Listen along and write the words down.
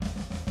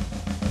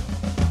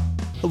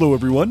Hello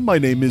everyone, my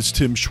name is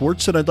Tim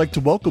Schwartz and I'd like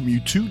to welcome you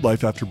to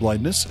Life After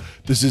Blindness.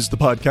 This is the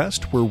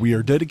podcast where we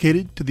are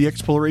dedicated to the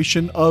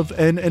exploration of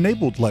an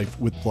enabled life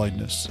with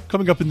blindness.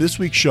 Coming up in this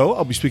week's show,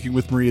 I'll be speaking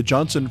with Maria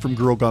Johnson from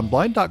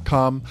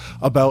GirlGoneBlind.com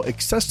about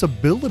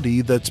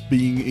accessibility that's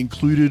being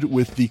included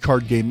with the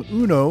card game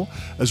Uno,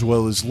 as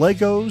well as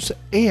Legos,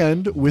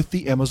 and with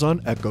the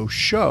Amazon Echo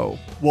Show.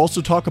 We'll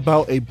also talk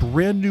about a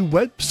brand new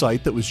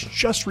website that was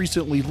just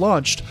recently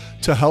launched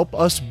to help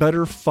us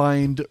better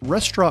find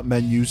restaurant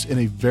menus in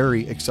a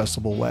very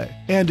accessible way.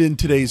 And in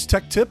today's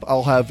tech tip,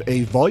 I'll have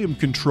a volume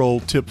control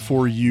tip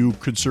for you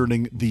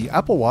concerning the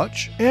Apple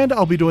Watch, and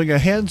I'll be doing a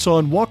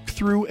hands-on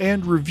walkthrough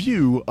and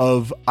review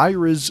of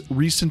Aira's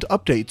recent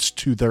updates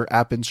to their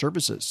app and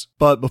services.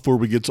 But before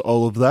we get to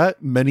all of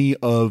that, many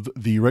of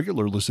the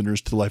regular listeners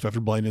to Life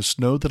After Blindness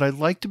know that I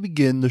like to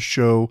begin the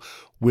show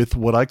with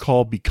what I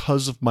call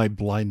Because of My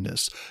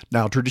Blindness.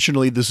 Now,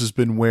 traditionally, this has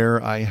been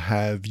where I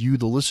have you,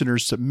 the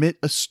listeners, submit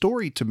a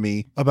story to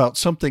me about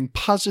something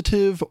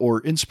positive or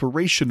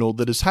inspirational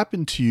that has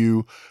happened to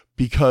you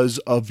because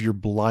of your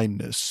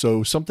blindness.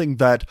 So something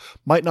that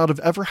might not have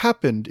ever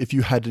happened if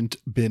you hadn't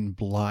been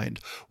blind.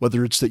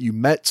 Whether it's that you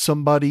met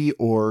somebody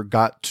or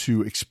got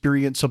to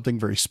experience something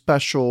very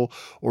special,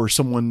 or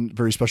someone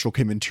very special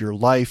came into your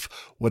life,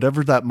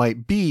 whatever that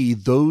might be,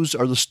 those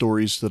are the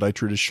stories that I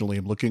traditionally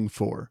am looking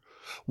for.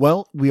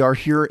 Well, we are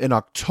here in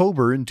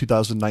October in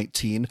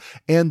 2019,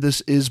 and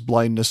this is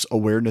Blindness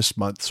Awareness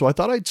Month. So I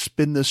thought I'd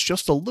spin this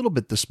just a little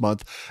bit this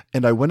month,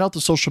 and I went out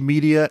to social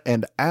media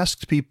and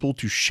asked people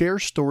to share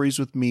stories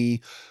with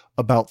me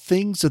about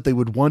things that they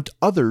would want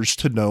others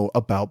to know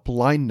about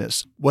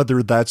blindness,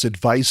 whether that's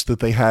advice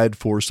that they had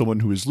for someone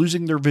who is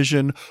losing their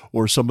vision,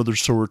 or some other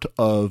sort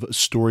of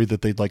story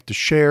that they'd like to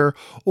share,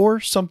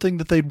 or something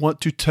that they'd want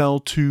to tell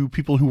to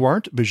people who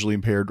aren't visually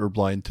impaired or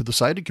blind, to the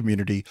sighted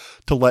community,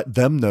 to let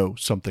them know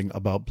something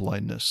about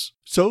blindness.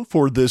 So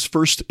for this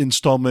first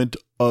installment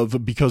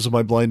of Because of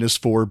My Blindness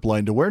for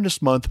Blind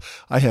Awareness Month,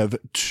 I have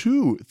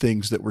two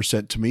things that were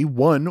sent to me.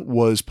 One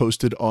was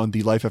posted on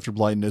the Life After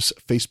Blindness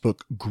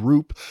Facebook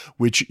group,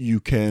 which you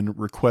can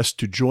request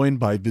to join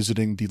by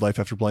visiting the Life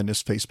After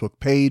Blindness Facebook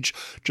page.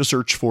 Just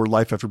search for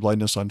Life After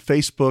Blindness on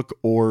Facebook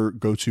or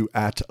go to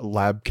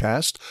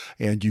 @Labcast,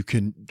 and you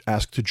can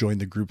ask to join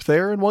the group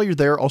there. And while you're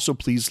there, also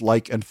please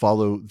like and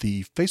follow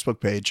the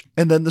Facebook page.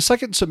 And then the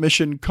second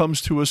submission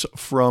comes to us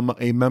from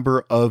a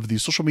member of the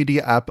social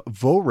media app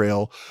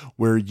Vorail,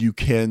 where you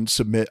can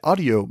submit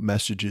audio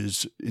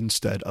messages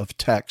instead of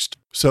text.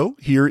 So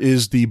here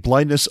is the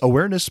Blindness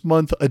Awareness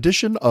Month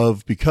edition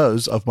of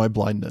Because of My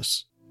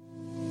Blindness.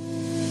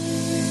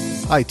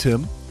 Hi,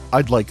 Tim.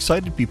 I'd like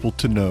sighted people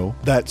to know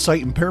that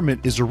sight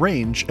impairment is a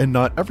range and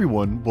not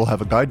everyone will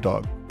have a guide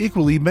dog.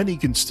 Equally, many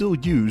can still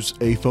use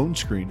a phone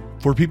screen.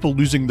 For people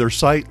losing their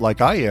sight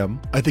like I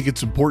am, I think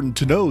it's important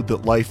to know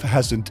that life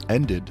hasn't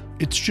ended.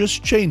 It's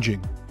just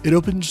changing. It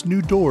opens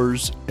new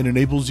doors and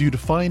enables you to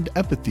find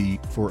empathy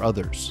for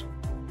others.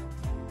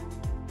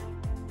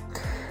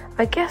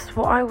 I guess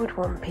what I would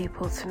want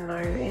people to know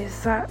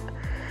is that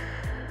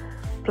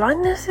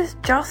blindness is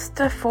just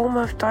a form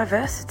of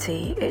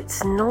diversity.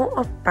 It's not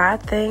a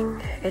bad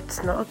thing,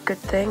 it's not a good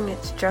thing,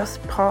 it's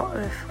just part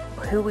of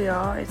who we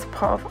are, it's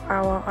part of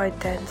our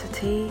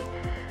identity.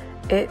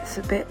 It's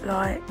a bit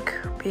like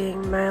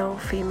being male,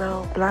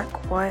 female,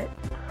 black, white.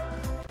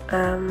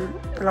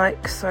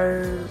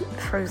 So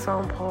for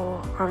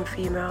example, I'm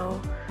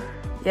female.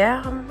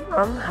 Yeah,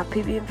 I'm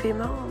happy being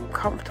female. I'm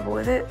comfortable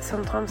with it.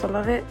 Sometimes I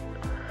love it.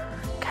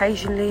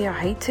 Occasionally I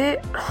hate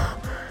it.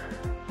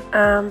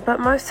 But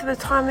most of the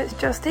time it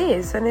just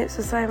is, and it's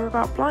the same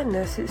about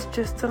blindness. It's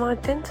just an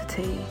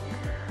identity.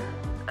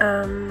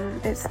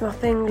 It's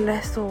nothing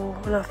less or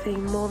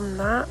nothing more than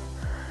that.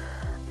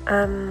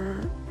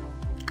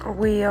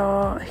 We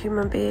are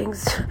human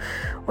beings.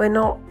 We're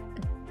not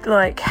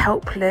like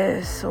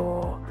helpless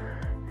or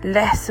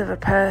less of a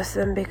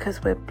person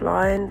because we're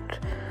blind.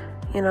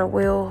 You know,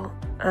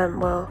 I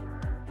know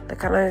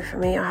for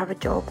me, I have a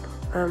job,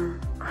 I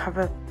have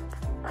a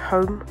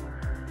home,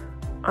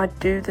 I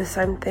do the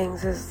same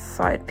things as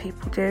sighted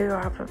people do.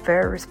 I have a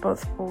very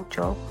responsible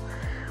job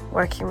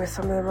working with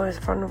some of the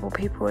most vulnerable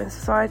people in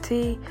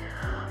society,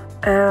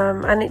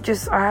 and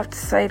I have to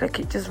say,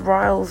 it just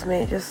riles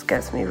me, it just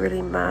gets me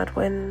really mad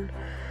when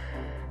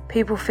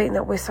people think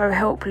that we're so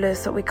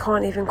helpless that we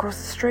can't even cross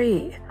the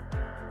street.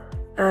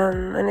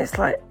 And it's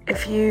like,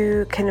 if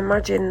you can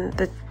imagine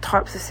the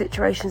types of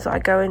situations that I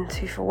go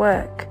into for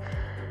work,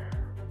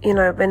 you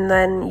know, and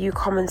then you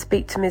come and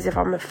speak to me as if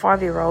I'm a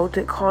 5-year-old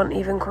that can't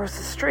even cross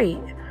the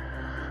street.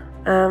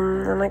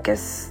 And I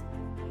guess,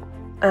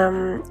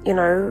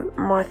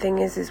 my thing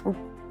is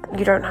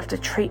you don't have to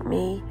treat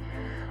me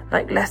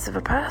like less of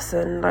a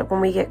person. Like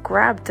when we get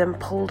grabbed and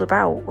pulled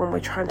about when we're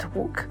trying to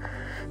walk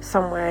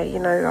somewhere,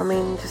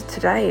 just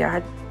today I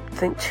had, I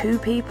think, 2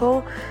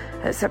 people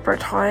at separate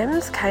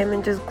times came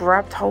and just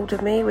grabbed hold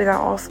of me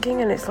without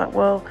asking, and it's like,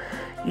 well,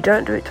 you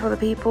don't do it to other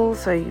people,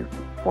 so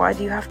why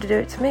do you have to do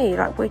it to me?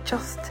 Like, we're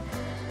just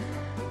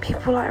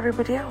people like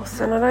everybody else.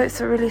 And I know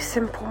it's a really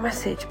simple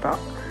message, but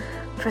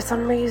for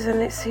some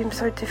reason it seems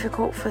so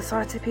difficult for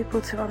sighted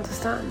people to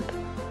understand.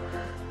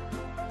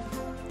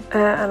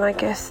 And I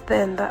guess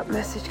then that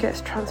message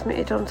gets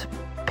transmitted onto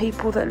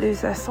people that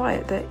lose their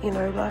sight, that, you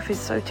know, life is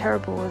so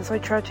terrible and so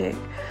tragic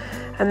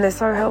and they're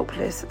so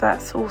helpless.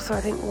 That's also,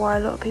 I think, why a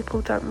lot of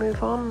people don't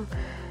move on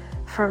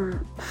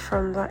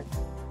from that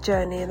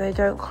journey, and they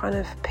don't kind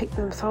of pick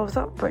themselves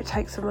up, or it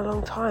takes them a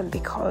long time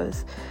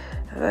because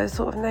of those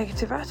sort of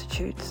negative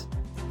attitudes.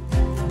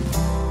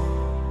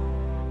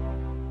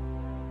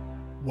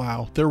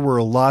 Wow, there were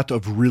a lot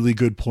of really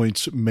good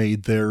points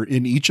made there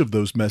in each of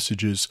those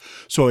messages.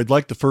 So I'd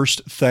like to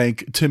first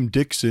thank Tim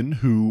Dixon,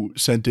 who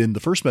sent in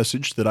the first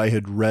message that I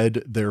had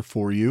read there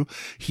for you.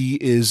 He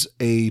is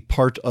a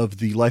part of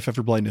the Life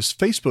After Blindness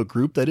Facebook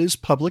group that is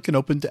public and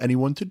open to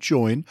anyone to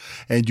join.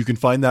 And you can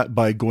find that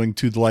by going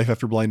to the Life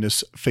After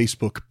Blindness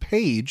Facebook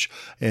page,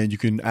 and you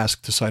can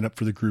ask to sign up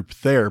for the group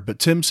there. But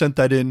Tim sent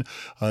that in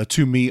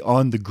to me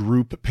on the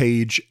group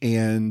page,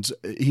 and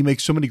he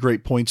makes so many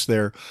great points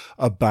there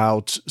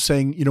about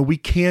saying, you know, we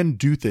can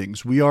do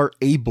things. We are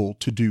able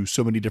to do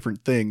so many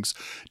different things.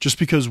 Just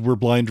because we're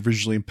blind or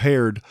visually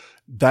impaired,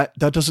 that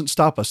doesn't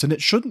stop us, and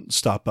it shouldn't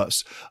stop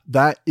us.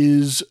 That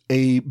is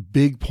a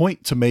big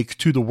point to make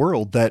to the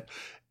world, that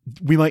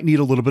we might need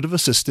a little bit of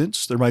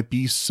assistance. There might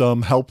be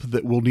some help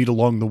that we'll need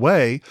along the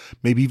way,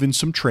 maybe even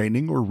some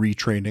training or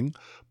retraining,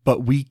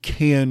 but we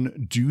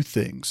can do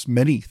things,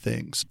 many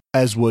things,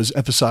 as was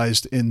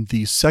emphasized in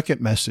the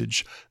second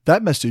message.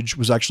 That message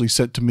was actually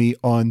sent to me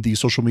on the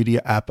social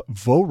media app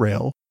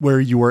Vorail, where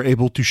you are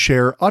able to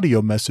share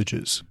audio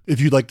messages.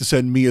 If you'd like to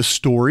send me a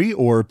story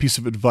or a piece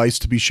of advice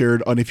to be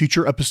shared on a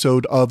future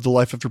episode of the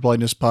Life After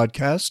Blindness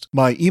podcast,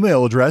 my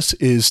email address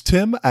is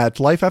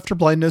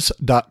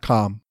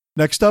tim@lifeafterblindness.com.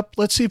 Next up,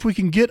 let's see if we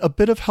can get a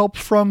bit of help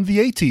from the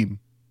A-Team.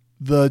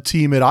 The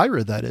team at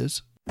Aira, that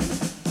is.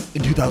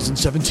 In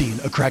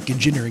 2017, a crack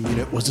engineering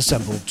unit was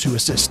assembled to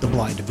assist the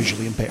blind and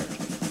visually impaired.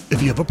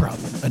 If you have a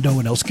problem and no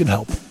one else can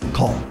help,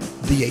 call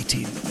the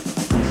A-Team.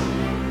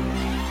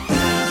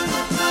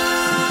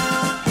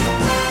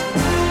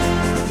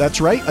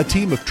 That's right, a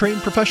team of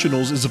trained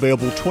professionals is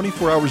available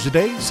 24 hours a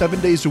day,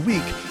 7 days a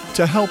week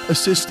to help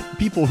assist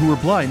people who are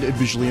blind and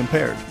visually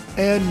impaired.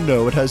 And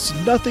no, it has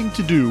nothing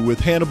to do with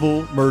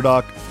Hannibal,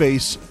 Murdoch,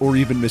 Face, or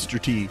even Mr.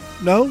 T.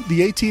 No,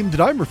 the A-Team that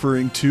I'm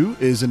referring to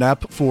is an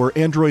app for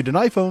Android and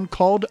iPhone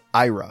called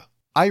Aira.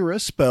 Aira,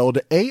 spelled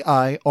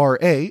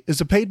A-I-R-A, is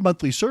a paid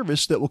monthly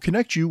service that will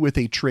connect you with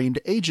a trained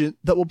agent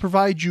that will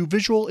provide you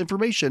visual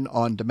information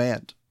on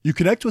demand. You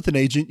connect with an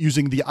agent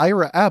using the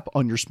Aira app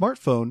on your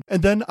smartphone,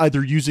 and then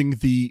either using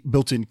the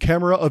built-in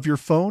camera of your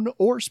phone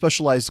or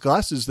specialized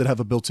glasses that have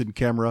a built-in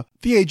camera,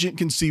 the agent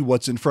can see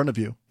what's in front of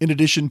you. In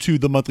addition to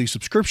the monthly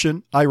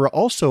subscription, Aira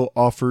also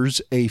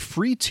offers a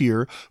free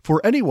tier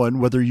for anyone,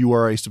 whether you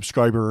are a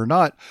subscriber or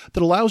not,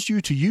 that allows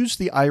you to use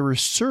the Aira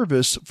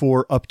service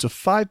for up to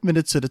 5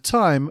 minutes at a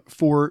time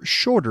for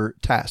shorter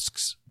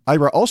tasks.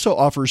 Aira also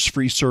offers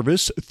free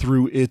service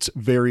through its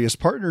various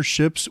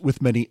partnerships with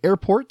many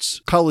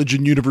airports, college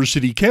and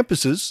university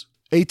campuses,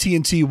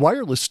 AT&T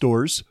wireless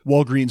stores,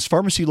 Walgreens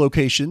pharmacy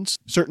locations,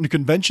 certain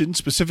conventions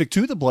specific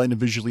to the blind and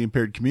visually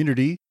impaired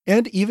community,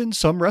 and even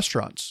some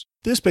restaurants.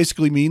 This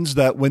basically means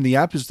that when the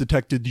app has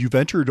detected you've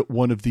entered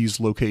one of these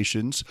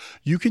locations,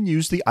 you can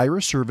use the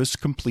Aira service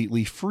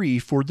completely free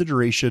for the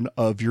duration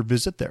of your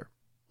visit there.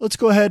 Let's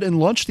go ahead and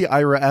launch the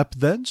Aira app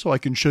then, so I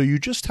can show you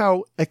just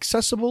how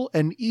accessible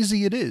and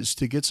easy it is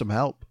to get some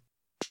help.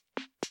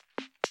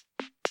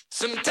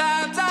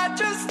 Sometimes I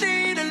just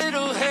need a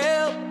little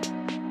help.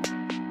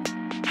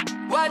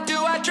 Why do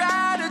I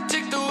try to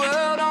take the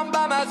world on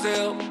by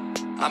myself?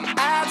 I'm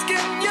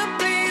asking you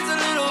please a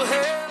little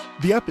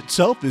help. The app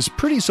itself is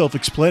pretty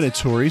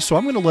self-explanatory, so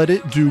I'm going to let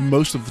it do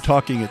most of the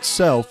talking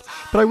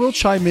itself, but I will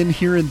chime in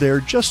here and there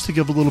just to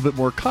give a little bit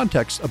more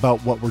context about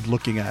what we're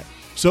looking at.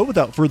 So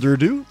without further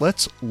ado,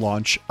 let's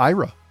launch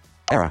Aira.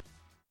 Aira.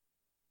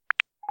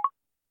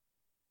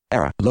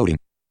 Aira. Loading.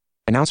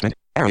 Announcement.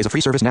 Aira is a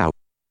free service now.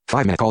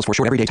 5-minute calls for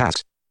short everyday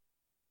tasks.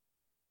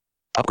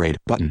 Upgrade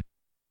button.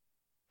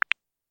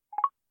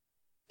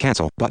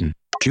 Cancel button.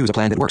 Choose a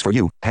plan that works for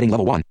you. Heading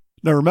level 1.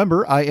 Now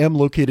remember, I am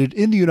located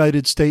in the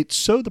United States,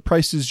 so the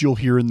prices you'll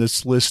hear in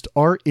this list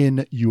are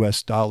in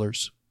US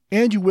dollars.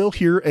 And you will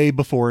hear a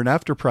before and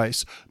after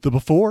price. The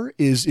before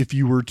is if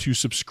you were to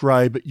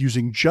subscribe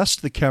using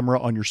just the camera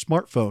on your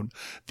smartphone.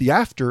 The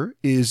after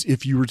is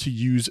if you were to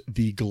use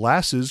the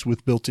glasses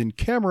with built-in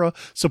camera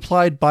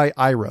supplied by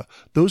Aira.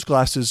 Those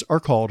glasses are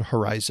called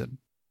Horizon.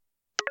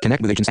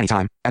 Connect with agents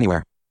anytime,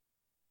 anywhere.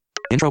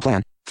 Intro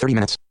plan, 30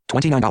 minutes,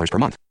 $29 per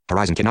month.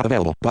 Horizon kit not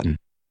available, button.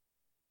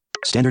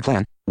 Standard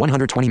plan,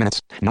 120 minutes,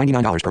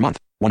 $99 per month,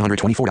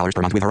 $124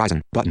 per month with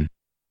Horizon, button.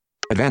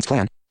 Advanced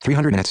plan,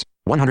 300 minutes,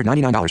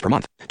 $199 per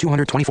month,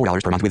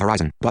 $224 per month with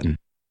Horizon, button.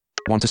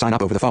 Want to sign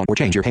up over the phone or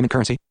change your payment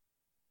currency?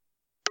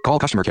 Call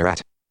customer care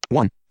at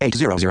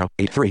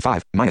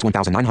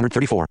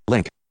 1-800-835-1934,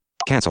 link.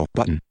 Cancel,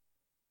 button.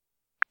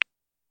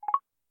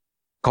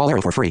 Call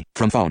Aira for free,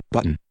 from phone,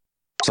 button.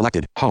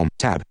 Selected, home,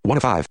 tab, 1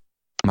 of 5.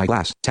 My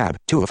glass, tab,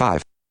 2 of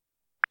 5.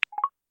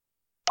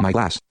 My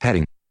glass.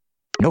 Heading.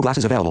 No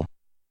glasses available.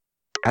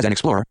 As an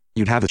explorer,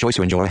 you'd have the choice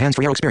to enjoy a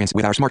hands-free Aero experience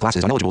with our smart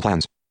glasses on eligible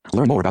plans.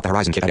 Learn more about the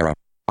Horizon Kit at Aira.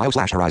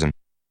 IO/Horizon.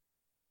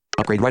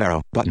 Upgrade right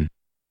arrow button.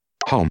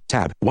 Home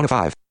tab 1 of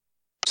 5.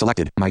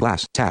 Selected. My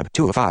glass tab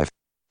 2 of 5.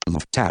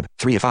 Tab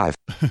 3 of 5.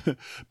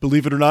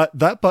 Believe it or not,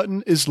 that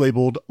button is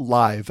labeled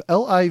Live.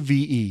 Live.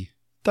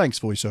 Thanks,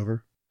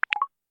 VoiceOver.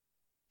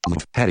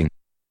 Heading.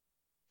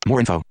 More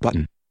info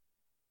button.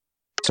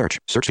 Search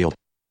field.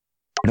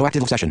 No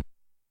active session.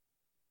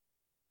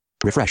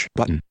 Refresh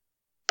button.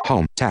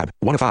 Home tab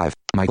 1 of 5.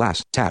 My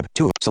glass tab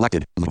 2 of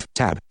selected.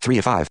 Tab 3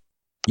 of 5.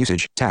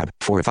 Usage tab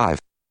 4 of 5.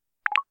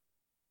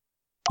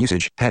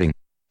 Usage heading.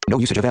 No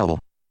usage available.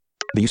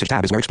 The usage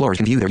tab is where explorers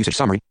can view their usage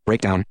summary,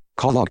 breakdown,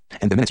 call log,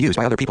 and the minutes used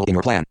by other people in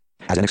your plan.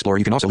 As an explorer,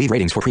 you can also leave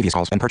ratings for previous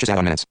calls and purchase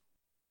add-on minutes.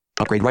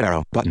 Upgrade right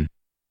arrow button.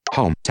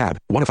 Home tab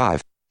 1 of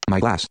 5. My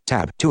glass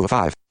tab 2 of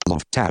 5.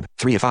 Tab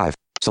 3 of 5.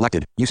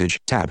 Selected. Usage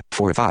tab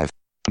 4 of 5.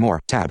 More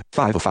tab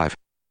 5 of 5.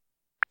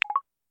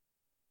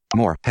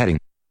 More heading.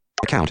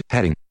 Account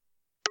heading.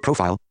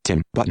 Profile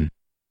Tim button.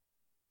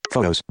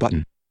 Photos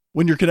button.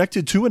 When you're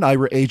connected to an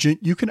Aira agent,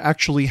 you can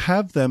actually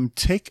have them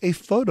take a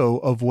photo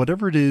of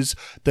whatever it is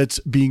that's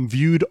being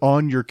viewed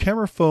on your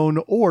camera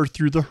phone or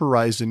through the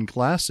Horizon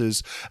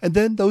glasses, and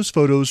then those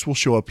photos will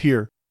show up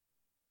here.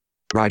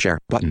 Rideshare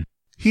button.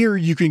 Here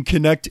you can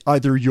connect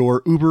either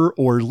your Uber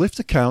or Lyft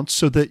accounts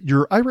so that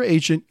your Aira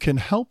agent can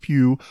help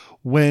you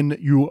when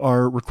you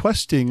are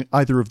requesting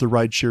either of the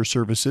rideshare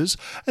services,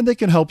 and they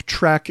can help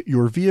track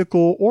your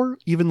vehicle or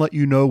even let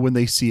you know when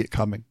they see it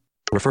coming.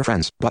 Refer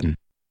friends button.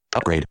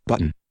 Upgrade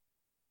button.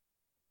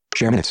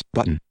 Share minutes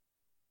button.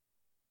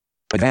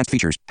 Advanced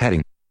features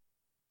heading.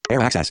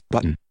 Aira Access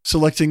button.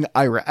 Selecting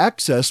Aira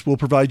Access will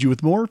provide you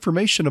with more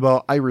information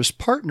about Aira's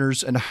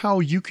partners and how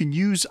you can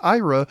use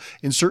Aira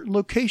in certain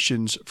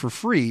locations for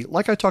free,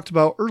 like I talked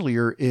about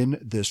earlier in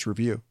this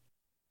review.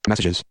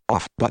 Messages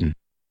off button.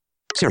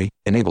 Siri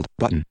enabled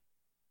button.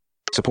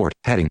 Support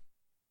heading.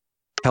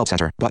 Help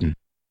Center button.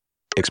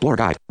 Explore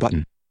Guide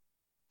button.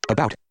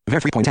 About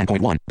Ver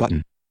 3.10.1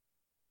 button.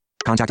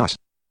 Contact us.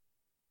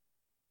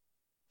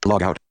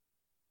 Log out.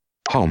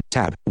 Home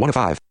tab 1 of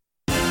 5.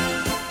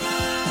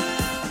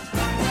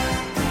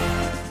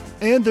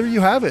 And there you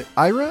have it,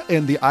 Aira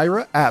and the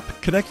Aira app,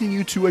 connecting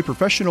you to a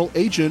professional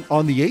agent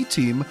on the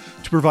A-Team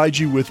to provide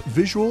you with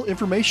visual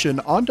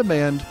information on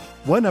demand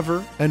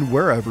whenever and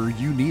wherever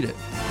you need it.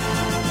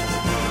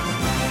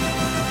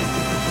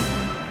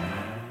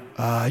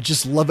 I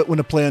just love it when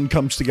a plan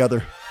comes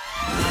together.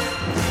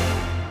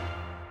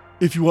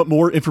 If you want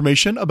more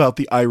information about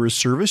the Aira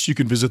service, you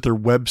can visit their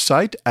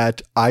website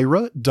at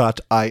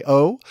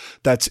aira.io.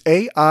 That's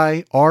AIRA.io.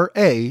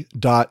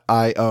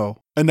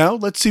 And now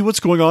let's see what's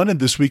going on in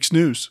this week's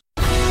news.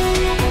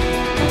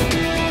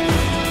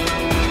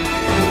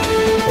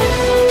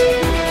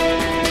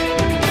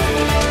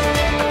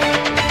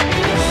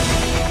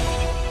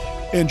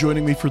 And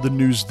joining me for the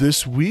news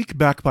this week,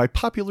 back by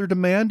popular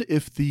demand,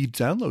 if the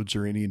downloads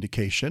are any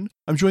indication,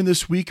 I'm joined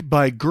this week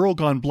by Girl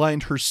Gone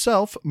Blind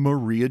herself,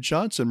 Maria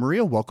Johnson.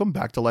 Maria, welcome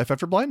back to Life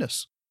After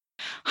Blindness.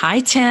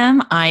 Hi,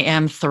 Tim. I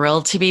am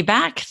thrilled to be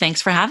back.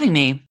 Thanks for having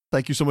me.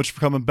 Thank you so much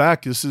for coming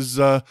back. This is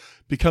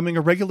becoming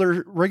a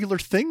regular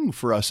thing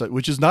for us,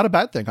 which is not a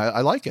bad thing. I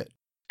like it.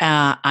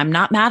 I'm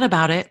not mad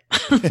about it.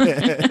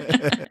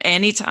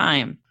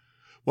 Anytime.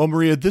 Well,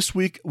 Maria, this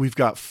week we've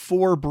got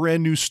 4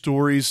 brand new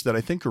stories that I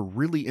think are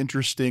really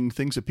interesting,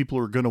 things that people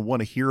are going to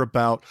want to hear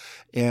about.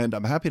 And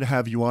I'm happy to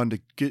have you on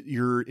to get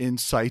your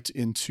insight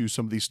into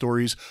some of these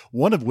stories,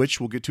 one of which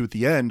we'll get to at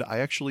the end. I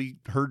actually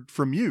heard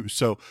from you,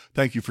 so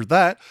thank you for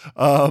that.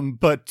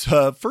 But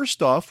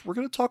first off, we're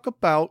going to talk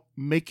about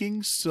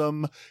making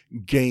some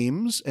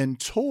games and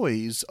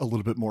toys a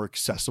little bit more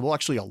accessible,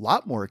 actually a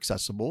lot more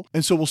accessible.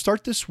 And so we'll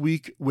start this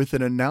week with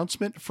an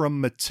announcement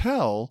from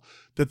Mattel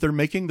that they're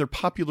making their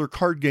popular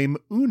card game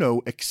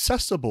Uno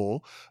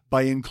accessible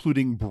by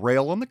including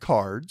Braille on the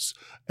cards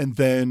and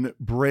then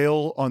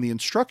Braille on the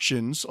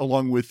instructions,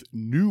 along with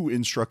new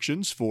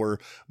instructions for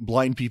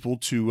blind people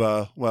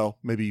to,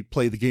 maybe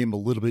play the game a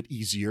little bit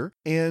easier.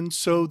 And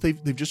so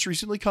they've just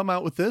recently come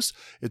out with this.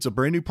 It's a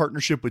brand new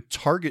partnership with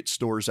Target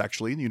stores,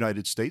 actually, in the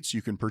United States.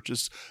 You can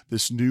purchase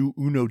this new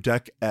Uno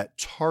deck at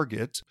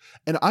Target.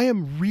 And I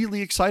am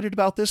really excited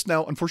about this.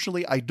 Now,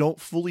 unfortunately, I don't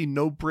fully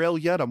know Braille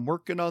yet. I'm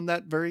working on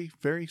that very,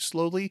 very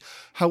slowly.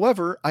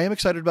 However, I am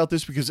excited about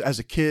this because as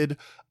a kid,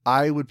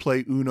 I would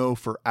play Uno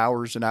for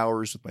hours and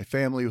hours with my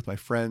family, with my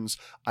friends.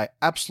 I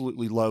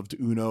absolutely loved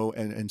Uno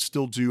and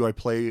still do. I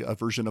play a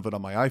version of it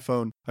on my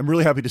iPhone. I'm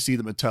really happy to see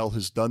that Mattel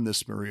has done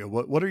this, Maria.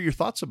 What are your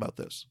thoughts about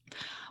this?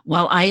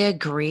 Well, I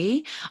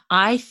agree.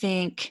 I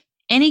think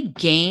any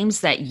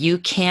games that you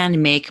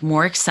can make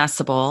more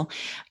accessible,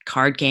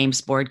 card games,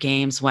 board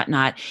games,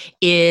 whatnot,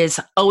 is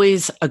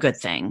always a good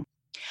thing.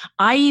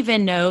 I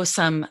even know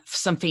some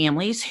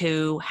families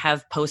who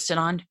have posted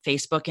on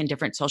Facebook and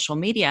different social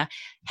media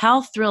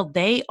how thrilled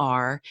they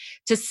are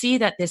to see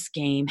that this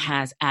game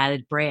has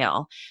added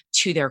Braille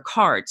to their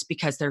cards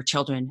because their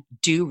children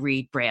do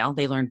read Braille.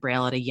 They learn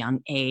Braille at a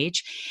young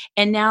age.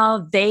 And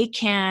now they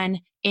can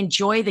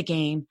enjoy the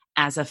game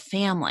as a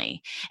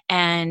family.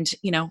 And,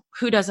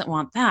 who doesn't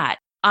want that?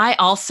 I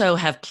also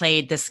have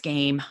played this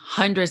game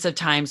hundreds of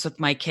times with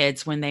my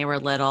kids when they were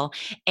little,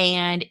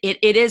 and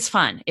it is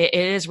fun. It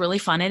is really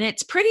fun, and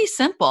it's pretty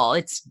simple.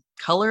 It's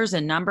colors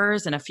and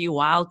numbers and a few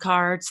wild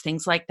cards,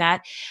 things like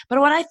that. But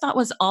what I thought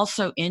was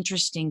also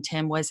interesting,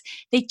 Tim, was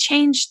they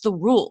changed the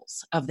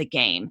rules of the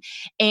game.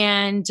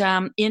 And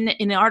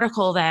in the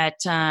article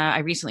that I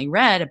recently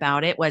read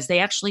about it was they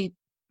actually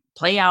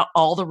play out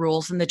all the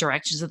rules and the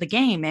directions of the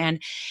game. And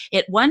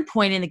at one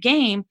point in the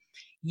game,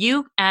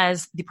 you,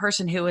 as the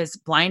person who is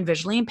blind,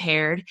 visually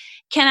impaired,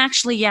 can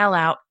actually yell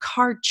out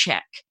card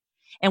check.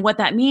 And what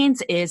that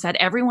means is that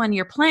everyone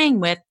you're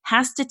playing with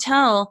has to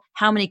tell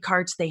how many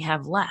cards they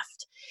have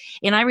left.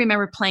 And I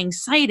remember playing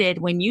sighted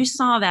when you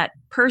saw that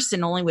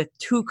person only with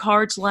 2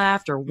 cards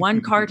left or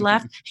 1 card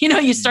left,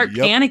 you start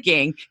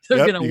panicking.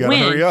 They're going to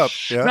win. Hurry up.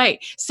 Yeah.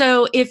 Right.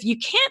 So if you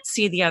can't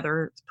see the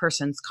other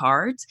person's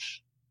cards,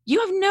 you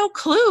have no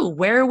clue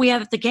where are we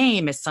at the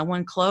game. Is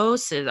someone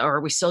close? Or are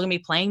we still going to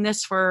be playing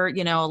this for,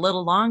 a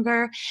little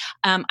longer?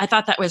 I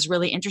thought that was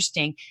really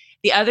interesting.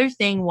 The other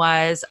thing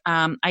was,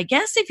 I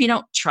guess if you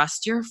don't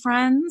trust your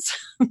friends,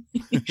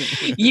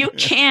 you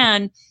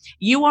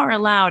are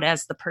allowed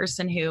as the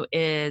person who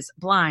is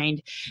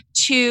blind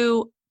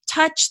to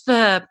touch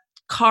the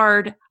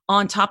card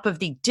on top of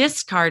the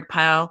discard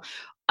pile,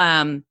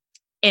 and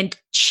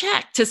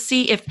check to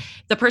see if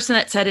the person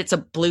that said it's a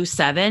blue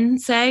 7,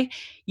 say,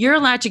 you're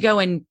allowed to go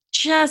and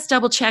just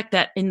double check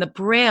that in the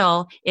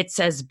Braille, it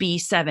says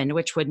B7,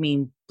 which would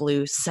mean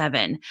blue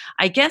 7.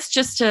 I guess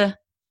just to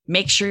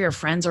make sure your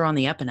friends are on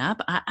the up and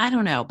up. I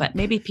don't know, but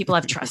maybe people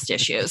have trust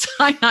issues.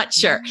 I'm not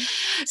sure.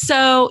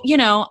 So,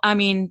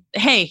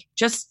 hey,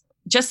 just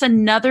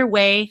another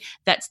way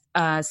that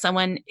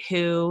someone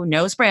who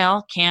knows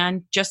Braille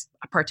can just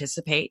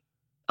participate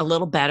a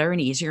little better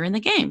and easier in the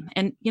game.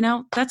 And,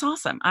 that's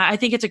awesome. I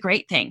think it's a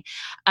great thing.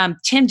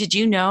 Tim, did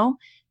you know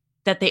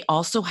that they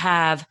also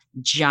have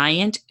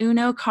giant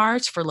Uno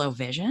cards for low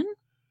vision?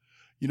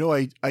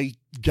 I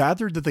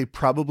gathered that they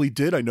probably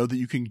did. I know that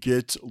you can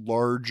get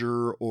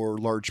larger or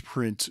large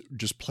print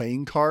just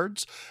playing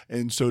cards.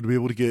 And so to be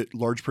able to get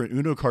large print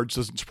Uno cards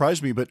doesn't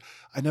surprise me, but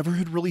I never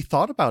had really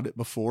thought about it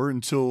before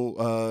until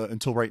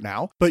right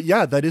now. But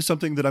yeah, that is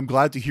something that I'm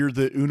glad to hear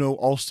that Uno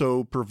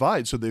also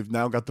provides. So they've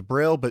now got the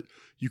Braille, but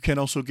you can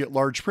also get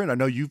large print. I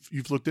know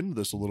you've looked into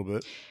this a little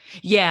bit.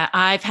 Yeah,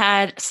 I've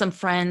had some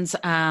friends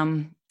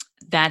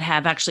that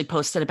have actually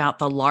posted about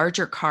the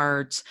larger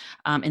cards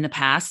in the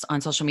past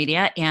on social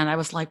media. And I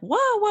was like,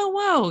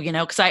 whoa,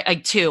 because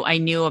I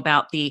knew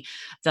about the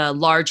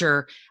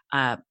larger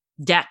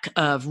deck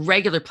of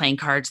regular playing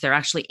cards. They're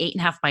actually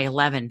 8.5 by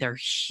 11. They're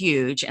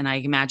huge. And I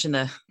imagine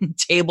the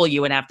table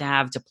you would have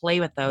to play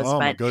with those. Oh,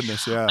 my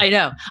goodness. Yeah. I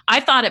know. I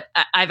thought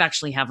I've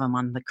actually have them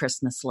on the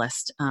Christmas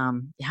list.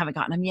 Haven't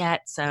gotten them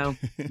yet. So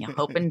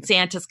hoping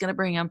Santa's going to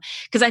bring them,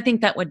 because I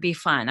think that would be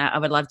fun. I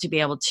would love to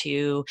be able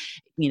to,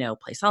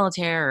 play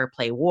solitaire or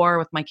play war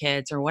with my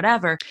kids or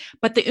whatever.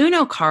 But the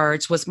Uno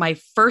cards was my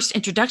first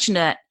introduction to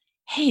that.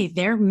 Hey,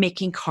 they're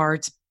making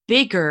cards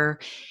bigger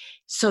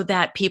so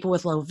that people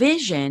with low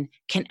vision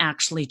can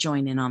actually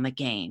join in on the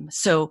game.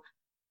 So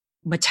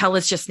Mattel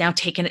is just now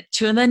taking it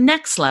to the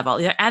next level.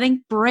 They're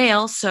adding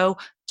Braille, so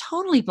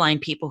totally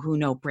blind people who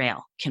know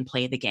Braille can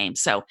play the game.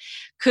 So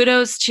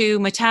kudos to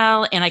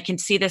Mattel, and I can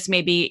see this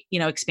maybe,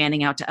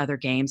 expanding out to other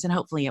games, and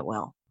hopefully it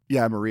will.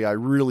 Yeah, Maria, I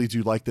really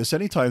do like this.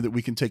 Anytime that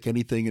we can take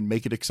anything and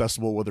make it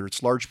accessible, whether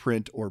it's large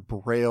print or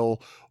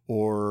Braille,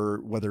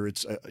 or whether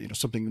it's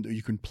something that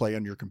you can play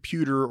on your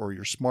computer or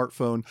your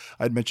smartphone.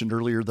 I'd mentioned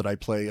earlier that I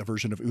play a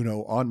version of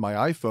Uno on my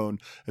iPhone.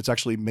 It's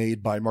actually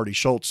made by Marty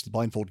Schultz, the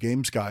Blindfold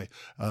Games guy.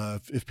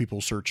 If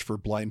people search for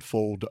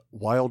Blindfold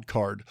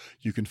Wildcard,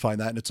 you can find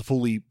that, and it's a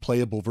fully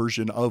playable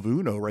version of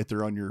Uno right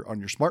there on your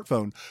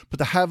smartphone. But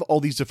to have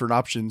all these different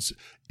options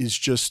is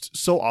just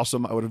so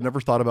awesome. I would have never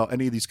thought about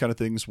any of these kind of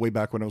things way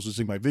back when I was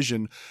losing my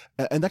vision.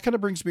 And that kind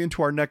of brings me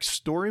into our next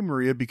story,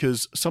 Maria,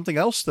 because something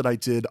else that I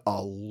did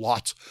a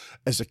lot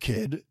as a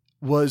kid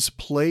was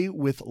play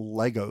with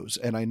Legos.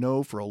 And I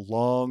know for a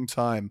long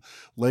time,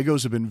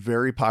 Legos have been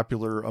very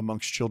popular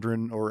amongst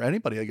children, or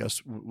anybody, I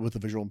guess, with a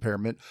visual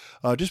impairment,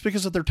 just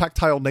because of their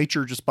tactile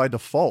nature. Just by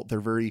default,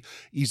 they're very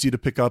easy to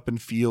pick up and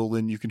feel,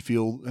 and you can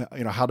feel,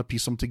 how to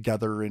piece them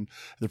together, and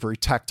they're very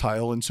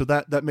tactile. And so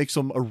that makes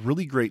them a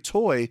really great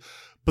toy.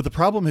 But the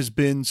problem has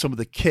been some of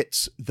the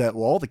kits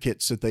all the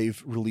kits that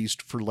they've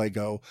released for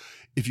Lego.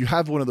 If you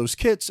have one of those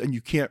kits and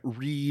you can't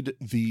read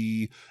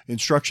the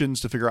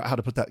instructions to figure out how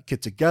to put that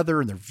kit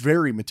together, and they're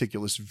very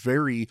meticulous,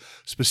 very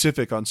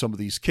specific on some of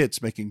these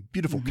kits, making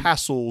beautiful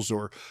castles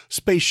or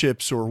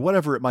spaceships or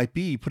whatever it might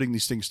be, putting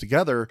these things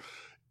together,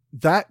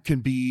 that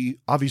can be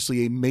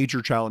obviously a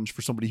major challenge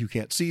for somebody who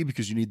can't see,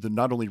 because you need to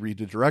not only read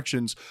the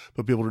directions,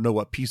 but be able to know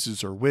what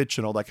pieces are which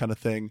and all that kind of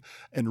thing.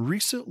 And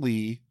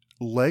recently,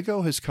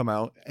 Lego has come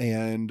out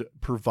and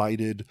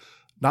provided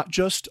not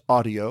just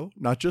audio,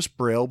 not just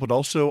Braille, but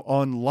also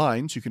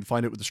online, so you can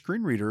find it with a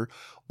screen reader,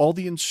 all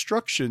the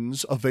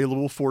instructions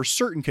available for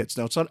certain kits.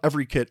 Now, it's not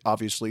every kit,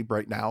 obviously,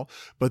 right now,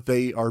 but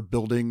they are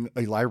building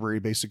a library,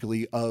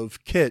 basically,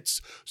 of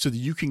kits so that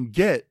you can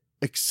get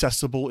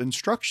accessible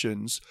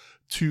instructions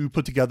to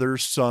put together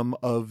some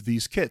of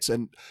these kits.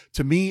 And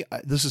to me,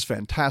 this is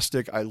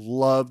fantastic. I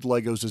loved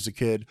Legos as a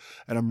kid,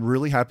 and I'm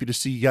really happy to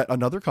see yet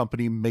another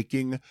company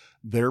making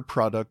their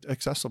product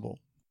accessible.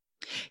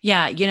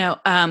 Yeah,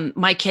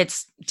 my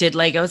kids did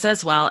Legos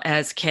as well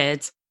as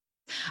kids.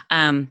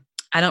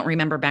 I don't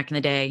remember back in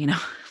the day,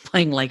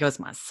 playing Legos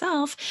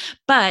myself,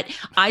 but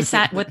I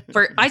sat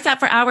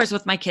for hours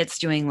with my kids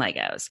doing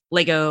Legos,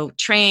 Lego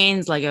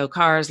trains, Lego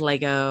cars,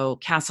 Lego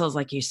castles,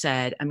 like you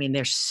said. I mean,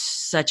 there's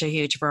such a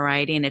huge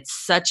variety, and it's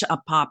such a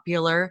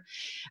popular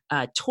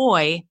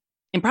toy,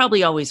 and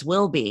probably always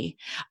will be.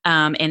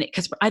 And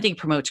because I think it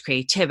promotes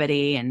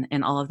creativity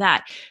and all of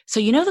that.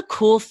 So, the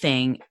cool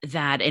thing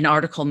that an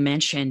article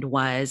mentioned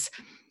was,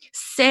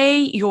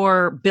 say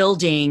you're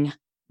building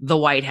the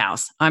White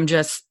House. I'm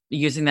just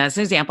using that as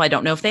an example. I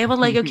don't know if they have a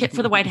Lego kit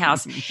for the White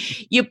House.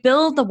 You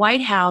build the White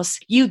House.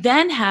 You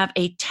then have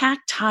a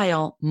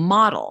tactile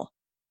model,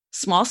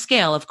 small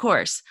scale, of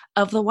course,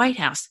 of the White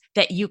House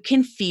that you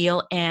can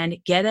feel and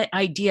get an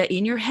idea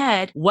in your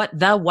head what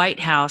the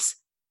White House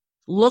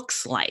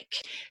looks like.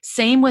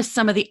 Same with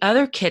some of the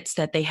other kits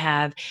that they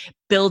have,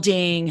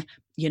 building,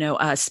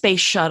 a space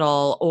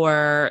shuttle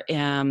or,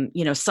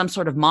 some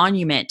sort of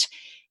monument.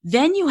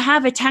 Then you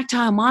have a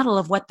tactile model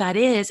of what that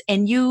is.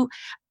 And you,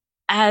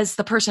 as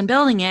the person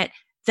building it,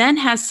 then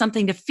has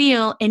something to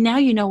feel. And now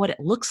you know what it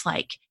looks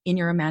like in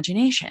your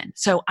imagination.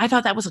 So I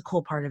thought that was a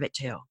cool part of it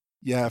too.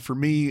 Yeah, for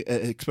me,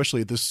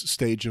 especially at this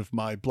stage of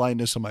my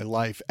blindness in my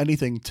life,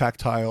 anything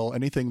tactile,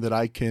 anything that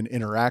I can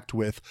interact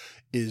with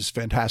is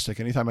fantastic.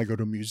 Anytime I go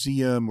to a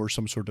museum or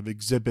some sort of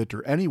exhibit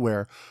or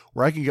anywhere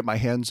where I can get my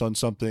hands on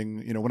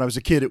something, when I was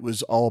a kid, it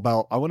was all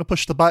about, I want to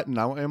push the button.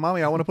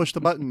 Mommy, I want to push the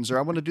buttons, or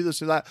I want to do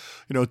this or that,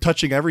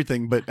 touching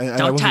everything. But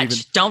don't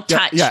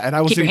touch. Yeah, and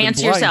I wasn't Keep your even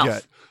hands to blind yourself.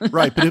 yet.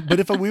 Right. But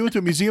if we went to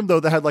a museum, though,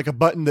 that had like a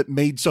button that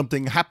made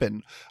something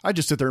happen, I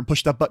just sit there and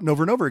push that button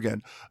over and over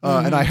again.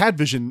 And I had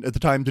vision at the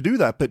time to do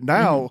that. But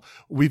now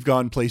we've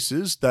gone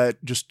places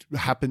that just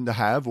happen to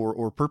have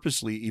or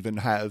purposely even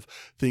have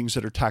things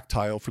that are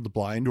tactile for the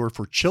blind or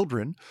for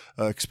children,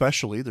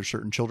 especially. There's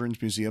certain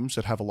children's museums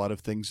that have a lot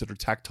of things that are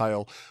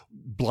tactile,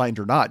 blind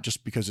or not,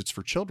 just because it's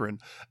for children.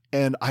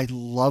 And I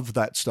love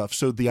that stuff.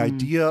 So the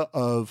idea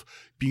of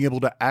being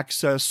able to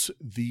access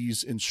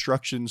these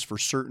instructions for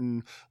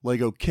certain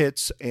Lego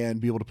kits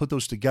and be able to put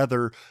those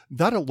together,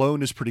 that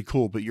alone is pretty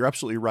cool. But you're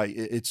absolutely right.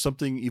 It's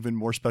something even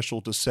more special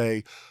to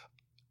say,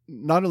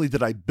 not only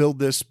did I build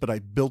this, but I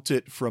built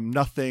it from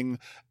nothing.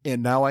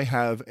 And now I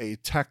have a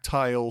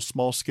tactile,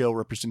 small scale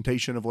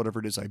representation of whatever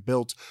it is I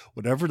built,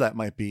 whatever that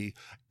might be.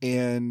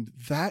 And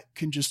that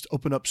can just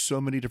open up so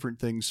many different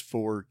things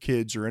for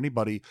kids or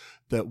anybody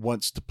that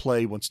wants to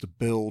play, wants to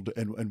build,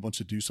 and wants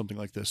to do something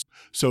like this.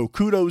 So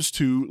kudos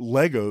to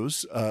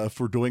Legos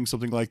for doing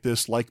something like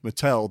this, like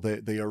Mattel.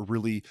 They are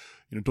really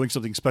doing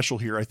something special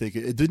here. I think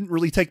it didn't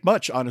really take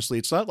much, honestly.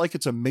 It's not like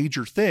it's a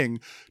major thing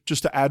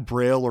just to add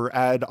Braille or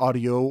add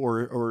audio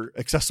or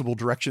accessible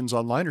directions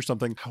online or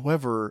something.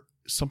 However,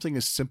 something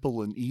as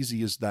simple and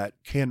easy as that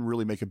can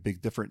really make a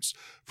big difference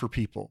for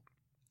people.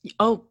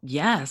 Oh,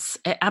 yes,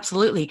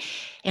 absolutely.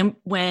 And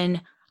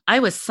when I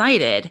was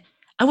sighted,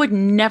 I would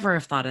never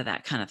have thought of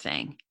that kind of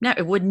thing. No,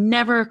 it would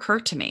never occur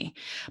to me.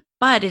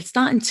 But it's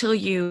not until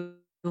you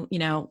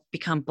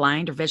become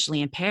blind or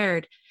visually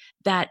impaired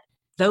that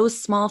those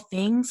small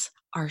things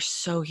are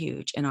so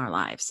huge in our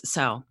lives.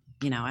 So,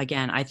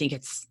 again, I think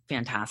it's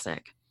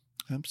fantastic.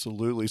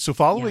 Absolutely. So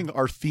following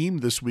our theme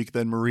this week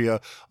then, Maria,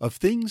 of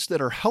things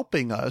that are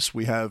helping us,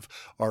 we have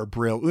our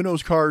Braille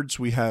Uno's cards,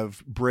 we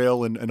have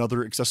Braille and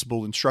other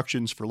accessible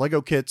instructions for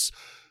Lego kits.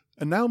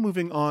 And now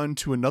moving on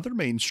to another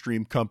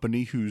mainstream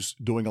company who's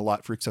doing a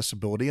lot for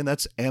accessibility, and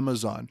that's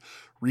Amazon.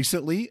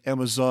 Recently,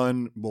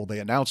 Amazon, they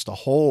announced a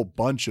whole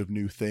bunch of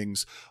new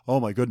things. Oh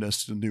my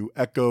goodness, the new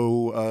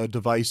Echo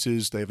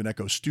devices. They have an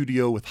Echo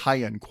Studio with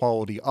high-end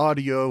quality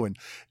audio and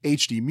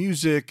HD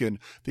music, and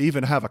they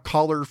even have a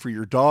collar for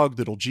your dog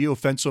that'll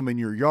geofence them in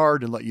your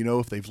yard and let you know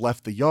if they've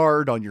left the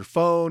yard on your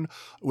phone,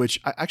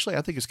 which I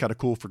think is kind of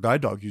cool for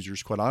guide dog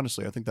users, quite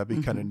honestly. I think that'd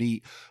be kind of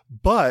neat.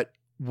 But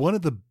one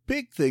of the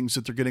big things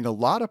that they're getting a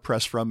lot of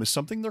press from is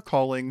something they're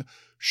calling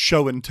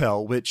Show and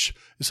Tell, which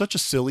is such a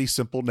silly,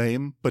 simple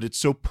name, but it's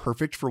so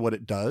perfect for what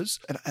it does.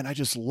 And I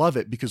just love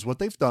it because what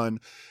they've done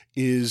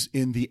is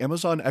in the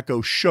Amazon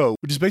Echo Show,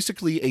 which is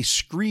basically a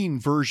screen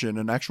version,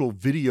 an actual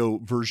video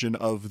version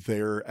of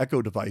their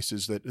Echo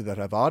devices that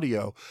have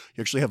audio.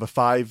 You actually have a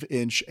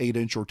 5-inch,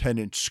 8-inch, or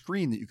 10-inch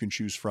screen that you can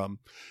choose from.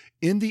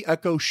 In the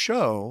Echo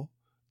Show,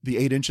 the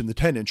 8-inch and the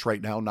 10-inch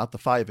right now, not the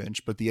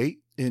 5-inch, but the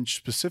 8-inch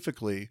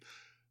specifically,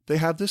 they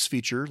have this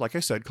feature, like I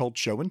said, called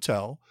Show and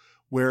Tell,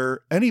 where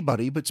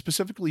anybody, but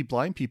specifically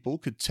blind people,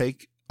 could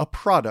take a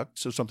product,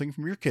 so something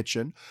from your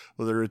kitchen,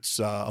 whether it's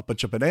a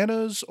bunch of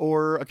bananas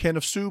or a can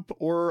of soup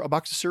or a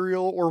box of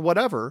cereal or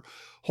whatever,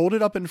 hold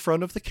it up in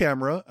front of the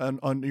camera and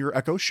on your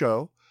Echo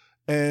Show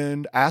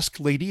and ask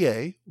Lady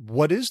A,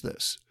 what is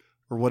this?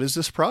 Or what is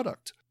this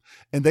product?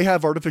 And they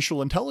have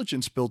artificial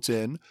intelligence built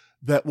in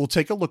that will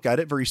take a look at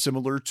it, very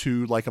similar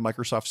to like a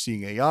Microsoft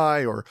Seeing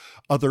AI or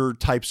other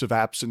types of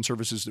apps and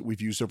services that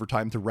we've used over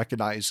time to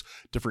recognize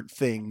different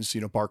things,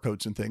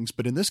 barcodes and things.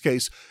 But in this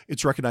case,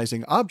 it's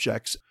recognizing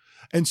objects.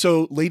 And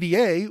so Lady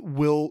A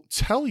will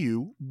tell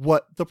you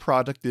what the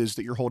product is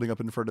that you're holding up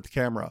in front of the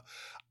camera.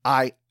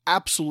 I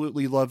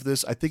absolutely love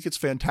this. I think it's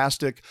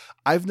fantastic.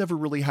 I've never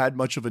really had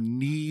much of a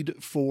need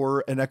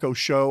for an Echo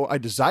Show. I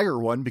desire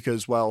one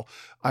because, well,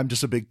 I'm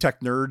just a big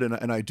tech nerd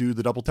and I do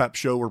the Double Tap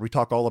Show where we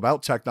talk all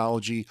about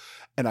technology,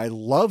 and I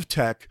love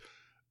tech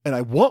and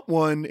I want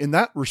one in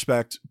that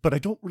respect, but I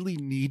don't really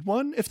need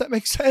one, if that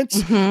makes sense.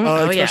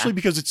 Especially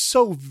because it's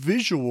so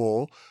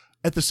visual.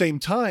 At the same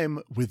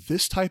time, with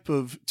this type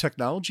of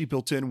technology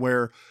built in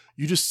where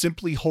you just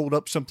simply hold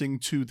up something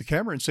to the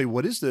camera and say,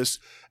 what is this?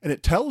 And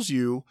it tells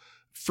you.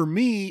 For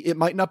me, it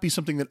might not be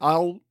something that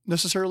I'll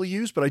necessarily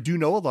use, but I do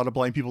know a lot of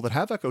blind people that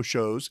have Echo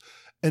Shows,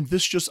 and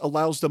this just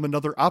allows them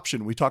another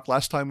option. We talked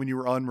last time when you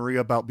were on, Maria,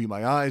 about Be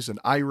My Eyes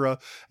and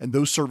Aira and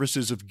those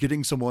services of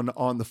getting someone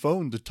on the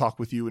phone to talk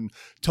with you and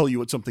tell you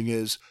what something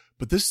is.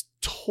 But this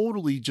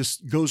totally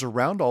just goes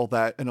around all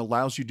that and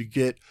allows you to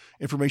get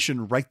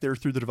information right there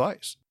through the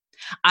device.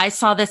 I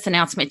saw this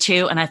announcement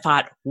too, and I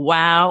thought,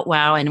 wow,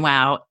 and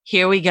wow,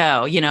 here we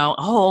go,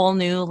 a whole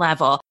new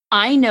level.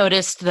 I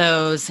noticed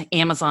those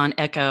Amazon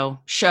Echo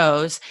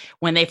Shows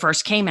when they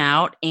first came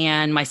out,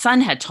 and my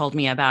son had told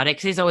me about it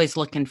because he's always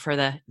looking for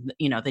the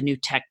new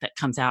tech that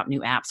comes out,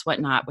 new apps,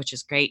 whatnot, which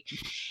is great.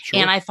 Sure.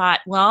 And I thought,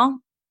 well,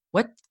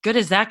 what good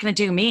is that going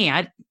to do me?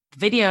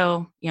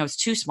 Video, it's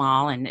too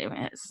small, and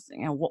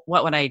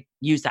what would I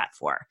use that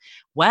for?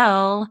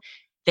 Well,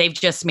 they've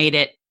just made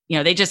it,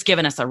 they just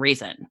given us a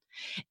reason.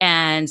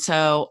 And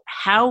so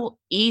how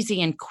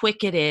easy and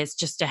quick it is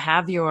just to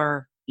have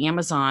your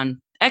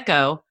Amazon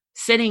Echo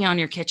sitting on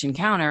your kitchen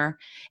counter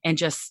and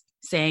just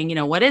saying,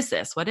 what is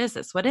this? What is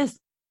this? What is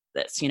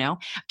this?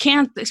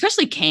 Cans,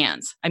 especially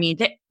cans. I mean,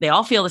 they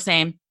all feel the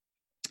same.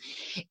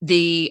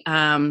 The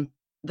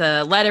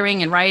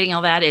lettering and writing,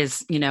 all that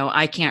is,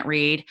 I can't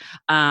read.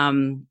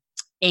 I'm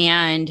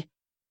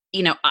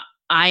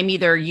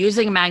either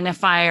using a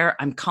magnifier,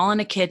 I'm calling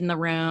a kid in the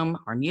room,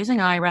 or I'm using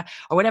Aira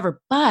or whatever,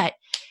 but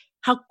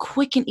how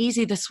quick and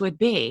easy this would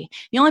be.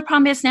 The only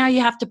problem is now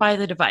you have to buy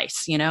the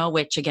device,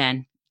 which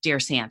again, Dear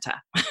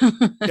Santa.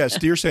 Yes,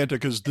 Dear Santa,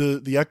 because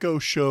the Echo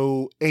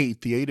Show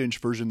 8, the 8-inch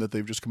version that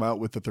they've just come out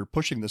with that they're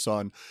pushing this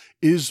on,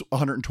 is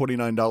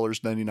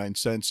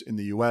 $129.99 in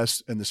the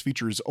US, and this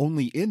feature is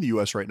only in the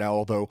US right now,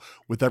 although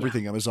with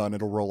everything Amazon,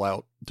 it'll roll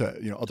out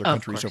to other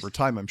countries over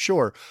time, I'm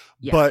sure.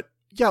 Yeah. But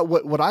yeah,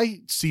 what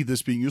I see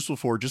this being useful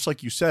for, just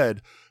like you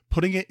said,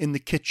 putting it in the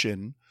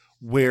kitchen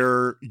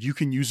where you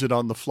can use it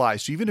on the fly.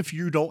 So even if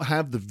you don't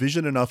have the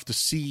vision enough to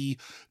see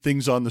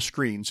things on the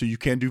screen, so you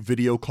can do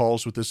video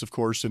calls with this, of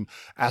course, and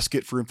ask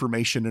it for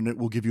information, and it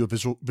will give you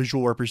a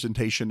visual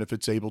representation if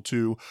it's able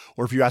to,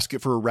 or if you ask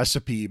it for a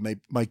recipe, it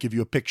might give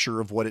you a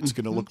picture of what it's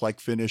going to look like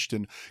finished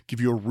and give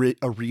you a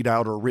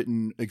readout or a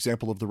written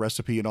example of the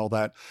recipe and all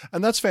that.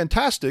 And that's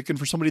fantastic. And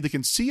for somebody that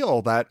can see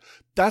all that,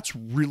 that's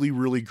really,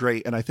 really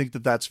great. And I think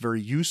that that's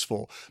very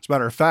useful. As a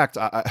matter of fact,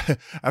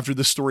 after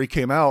this story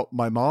came out,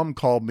 my mom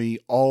called me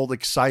all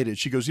excited.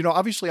 She goes,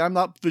 obviously I'm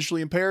not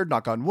visually impaired,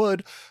 knock on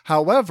wood.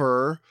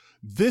 However,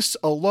 this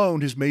alone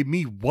has made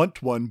me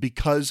want one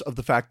because of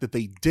the fact that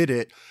they did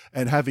it,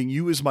 and having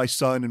you as my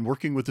son and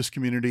working with this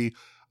community,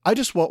 I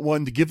just want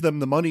one to give them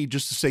the money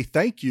just to say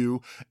thank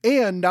you.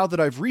 And now that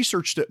I've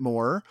researched it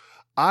more,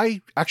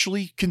 I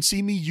actually can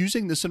see me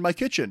using this in my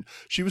kitchen.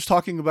 She was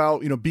talking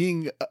about,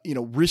 being,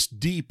 wrist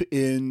deep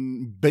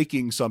in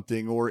baking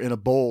something or in a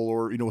bowl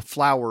or, with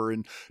flour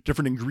and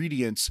different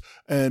ingredients.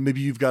 And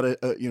maybe you've got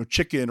a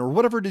chicken or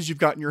whatever it is you've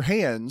got in your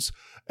hands,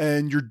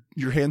 and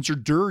your hands are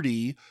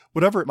dirty,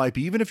 whatever it might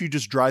be. Even if you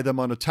just dry them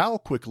on a towel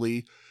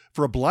quickly,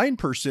 for a blind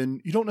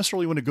person, you don't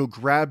necessarily want to go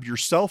grab your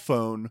cell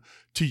phone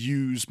to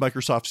use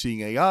Microsoft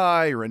Seeing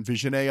AI or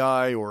Envision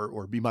AI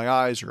or Be My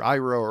Eyes or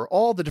Aira or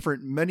all the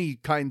different many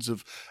kinds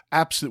of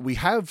apps that we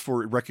have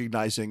for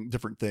recognizing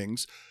different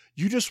things.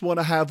 You just want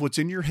to have what's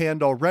in your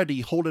hand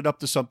already, hold it up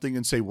to something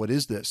and say, what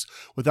is this?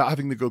 Without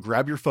having to go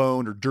grab your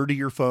phone or dirty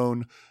your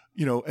phone,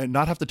 and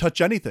not have to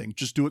touch anything.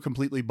 Just do it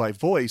completely by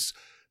voice.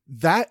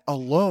 That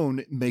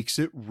alone makes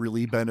it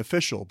really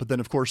beneficial. But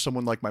then, of course,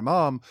 someone like my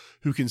mom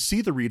who can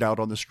see the readout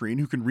on the screen,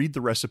 who can read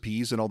the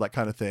recipes and all that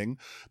kind of thing,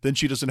 then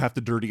she doesn't have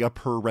to dirty up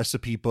her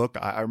recipe book.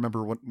 I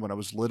remember when I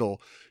was little,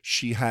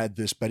 she had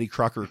this Betty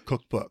Crocker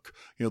cookbook,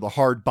 the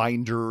hard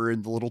binder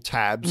and the little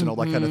tabs and all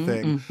that kind of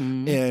thing.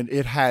 And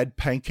it had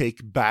pancake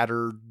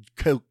batter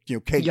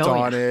caked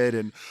on it,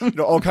 and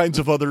all kinds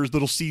of other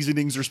little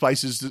seasonings or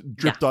spices that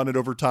dripped on it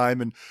over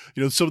time, and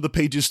some of the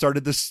pages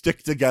started to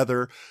stick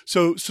together.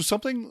 So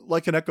something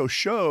like an Echo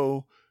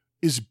Show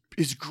is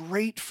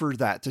great for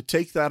that, to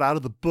take that out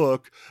of the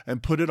book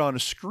and put it on a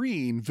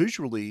screen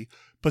visually,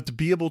 but to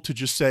be able to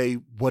just say,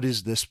 what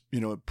is this,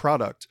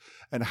 product,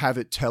 and have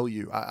it tell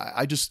you.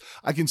 I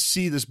can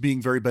see this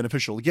being very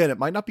beneficial. Again, it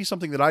might not be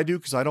something that I do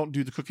because I don't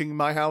do the cooking in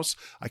my house.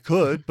 I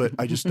could, but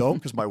I just don't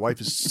because my wife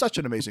is such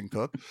an amazing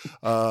cook.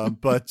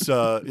 Get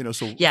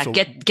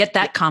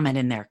that comment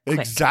in there. Quick,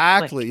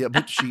 exactly. quick. Yeah,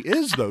 but she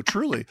is though,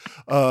 truly.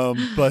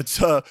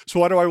 So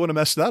why do I want to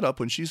mess that up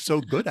when she's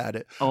so good at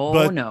it?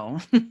 No.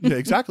 Yeah,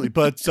 exactly.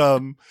 But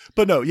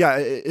no, yeah.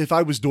 If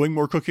I was doing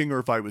more cooking, or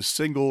if I was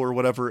single or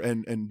whatever,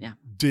 and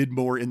did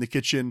more in the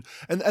kitchen,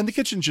 and the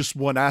kitchen's just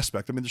one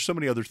aspect. I mean, there's so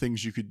many other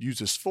things you could use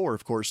this for,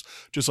 of course,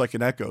 just like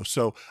an Echo.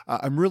 So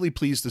I'm really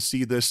pleased to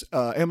see this.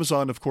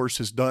 Amazon, of course,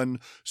 has done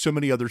so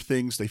many other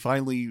things. They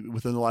finally,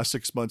 within the last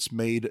 6 months,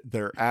 made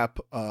their app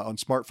on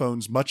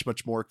smartphones much,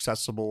 much more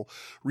accessible.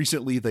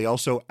 Recently, they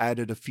also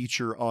added a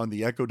feature on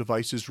the Echo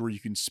devices where you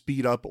can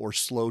speed up or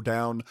slow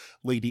down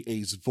Lady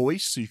A's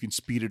voice. So you can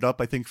speed it up,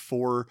 I think,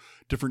 4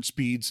 different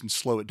speeds, and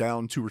slow it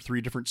down 2 or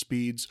 3 different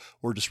speeds,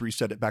 or just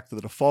reset it back to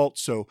the default.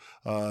 So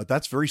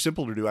that's very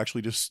simple to do.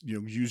 Actually, just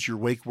use your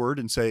wake word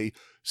and say,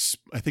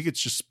 I think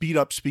it's just speed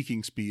up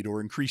speaking speed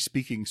or increase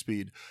speaking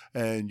speed,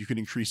 and you can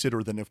increase it,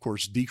 or then of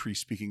course decrease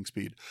speaking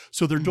speed.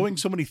 So they're doing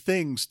so many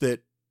things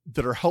that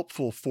are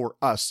helpful for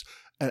us.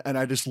 And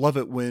I just love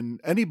it when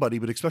anybody,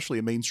 but especially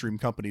a mainstream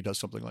company, does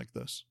something like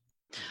this.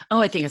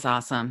 Oh, I think it's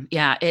awesome.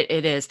 Yeah,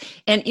 it is.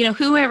 And,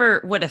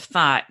 whoever would have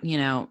thought,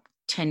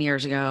 10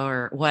 years ago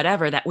or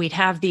whatever, that we'd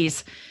have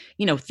these,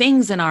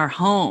 things in our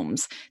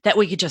homes that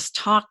we could just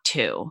talk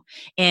to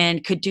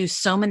and could do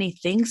so many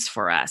things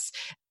for us,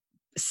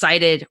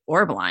 sighted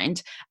or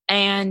blind.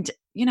 And,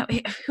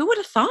 who would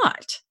have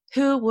thought?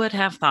 Who would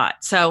have thought?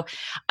 So,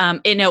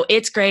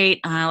 it's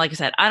great. Like I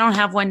said, I don't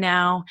have one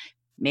now.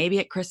 Maybe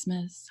at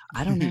Christmas.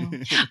 I don't know.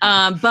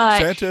 But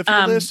Santa, if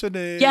you're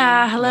listening.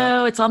 Yeah,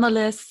 hello. It's on the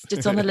list.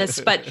 It's on the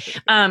list. But,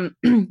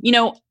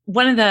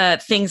 one of the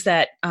things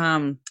that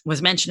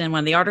was mentioned in one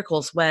of the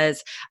articles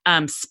was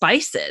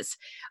spices.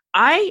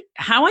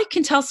 How I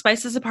can tell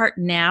spices apart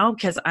now,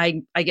 because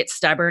I get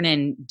stubborn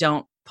and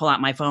don't pull out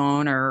my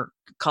phone or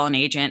call an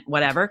agent,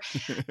 whatever,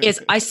 is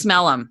I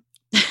smell them.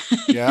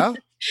 Yeah.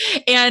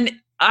 And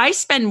I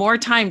spend more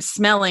time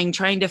smelling,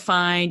 trying to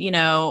find,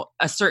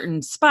 a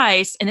certain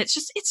spice. And it's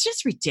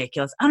just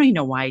ridiculous. I don't even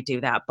know why I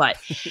do that, but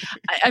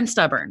I'm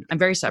stubborn. I'm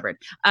very stubborn.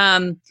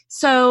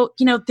 So,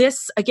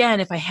 this, again,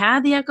 if I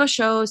had the Echo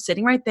Show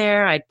sitting right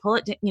there, I'd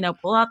pull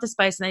out the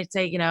spice, and I'd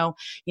say,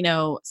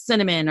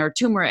 cinnamon or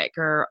turmeric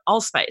or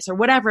allspice or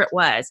whatever it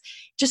was,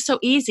 just so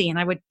easy. And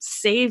I would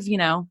save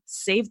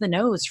the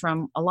nose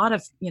from a lot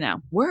of,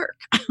 work.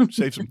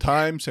 Save some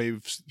time,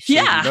 save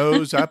your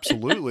nose.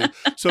 Absolutely.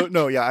 So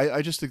no, yeah,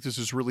 I just think this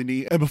is really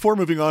neat. And before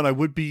moving on, I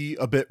would be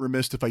a bit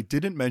remiss if I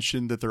didn't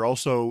mention that there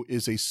also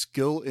is a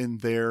skill in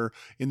the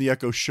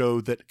Echo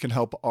Show that can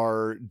help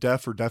our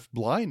deaf or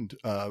deaf-blind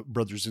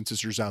brothers and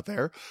sisters out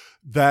there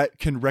that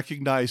can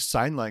recognize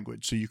sign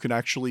language. So you can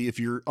actually, if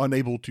you're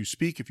unable to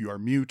speak, if you are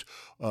mute,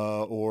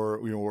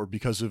 or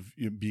because of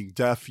being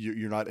deaf,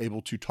 you're not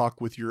able to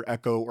talk with your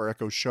Echo or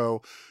Echo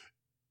Show,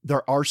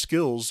 there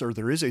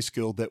is a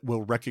skill that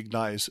will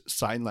recognize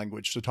sign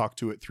language to talk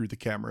to it through the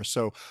camera.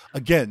 So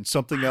again,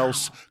 something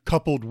else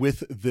coupled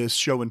with this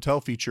show and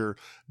tell feature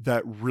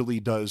that really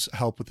does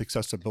help with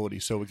accessibility.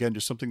 So again,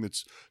 just something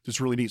that's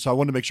really neat. So I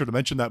want to make sure to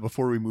mention that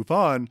before we move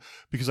on,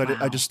 because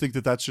I just think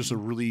that that's just a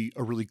really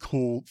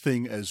cool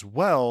thing as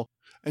well.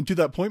 And to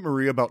that point,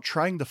 Maria, about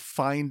trying to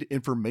find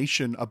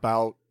information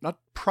about not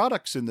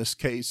products in this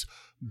case,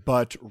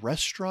 but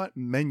restaurant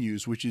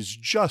menus, which is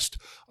just,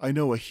 I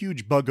know, a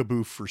huge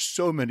bugaboo for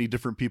so many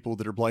different people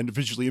that are blind and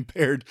visually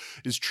impaired,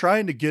 is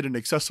trying to get an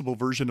accessible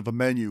version of a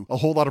menu. A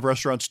whole lot of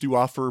restaurants do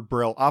offer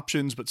Braille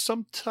options, but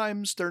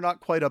sometimes they're not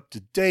quite up to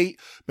date.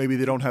 Maybe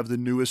they don't have the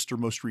newest or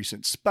most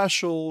recent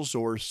specials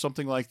or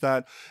something like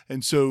that.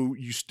 And so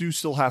you do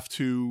still have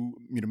to,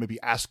 maybe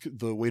ask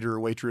the waiter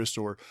or waitress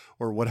or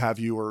what have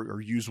you,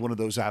 or use one of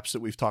those apps that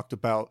we've talked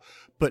about.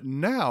 But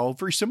now,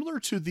 very similar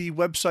to the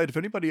website, if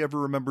anybody ever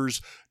remembers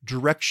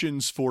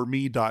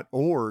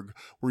directionsforme.org,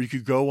 where you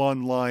could go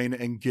online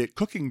and get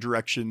cooking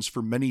directions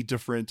for many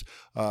different,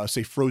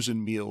 say,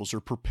 frozen meals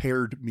or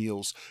prepared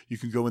meals. You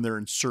can go in there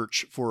and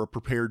search for a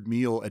prepared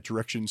meal at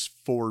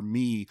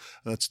directionsforme,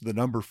 that's the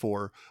number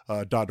 4,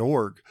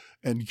 .org,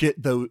 and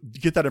get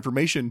that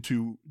information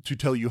to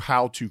tell you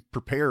how to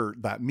prepare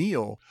that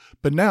meal.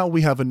 But now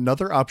we have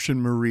another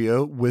option,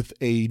 Maria, with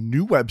a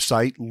new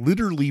website,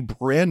 literally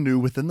brand new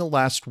within the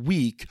last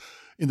week,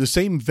 in the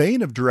same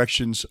vein of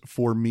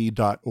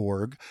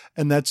directionsforme.org,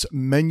 and that's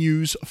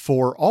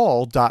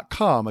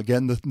menusforall.com.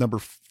 Again, the number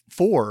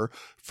 4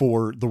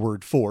 for the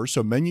word for,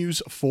 so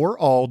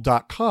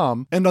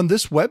menusforall.com. And on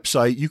this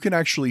website, you can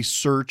actually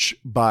search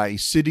by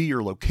city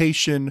or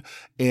location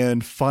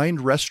and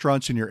find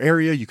restaurants in your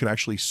area. You can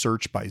actually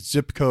search by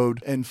zip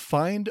code and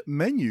find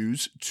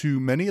menus to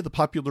many of the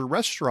popular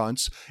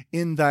restaurants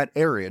in that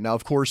area. Now,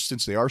 of course,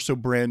 since they are so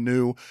brand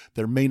new,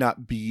 there may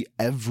not be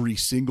every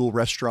single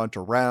restaurant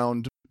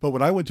around, But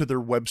when I went to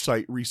their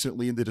website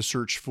recently and did a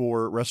search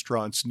for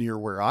restaurants near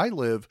where I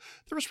live,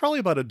 there was probably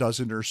about a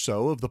dozen or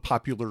so of the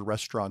popular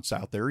restaurants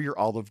out there, your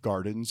Olive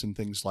Gardens and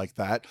things like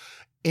that.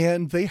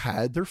 And they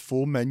had their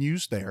full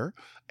menus there,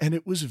 and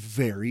it was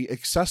very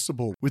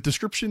accessible with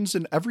descriptions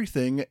and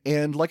everything.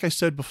 And like I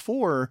said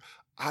before,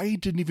 I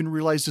didn't even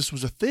realize this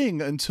was a thing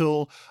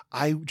until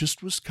I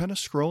just was kind of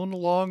scrolling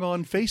along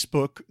on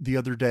Facebook the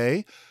other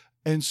day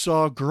and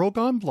saw Girl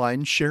Gone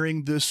Blind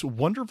sharing this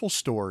wonderful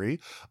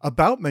story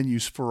about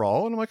Menus for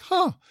All. And I'm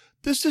like,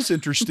 this is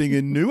interesting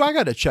and new. I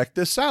got to check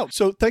this out.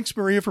 So thanks,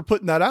 Maria, for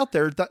putting that out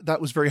there. That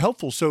was very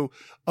helpful. So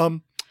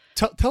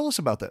tell us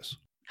about this.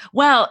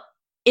 Well,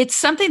 it's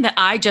something that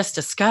I just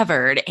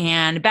discovered,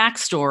 and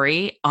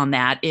backstory on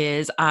that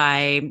is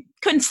I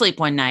couldn't sleep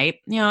one night.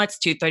 It's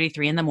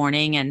 2:33 in the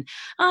morning, and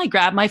I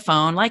grabbed my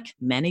phone like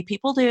many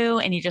people do,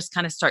 and you just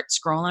kind of start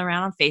scrolling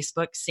around on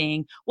Facebook,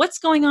 seeing what's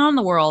going on in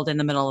the world in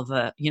the middle of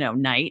the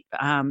night.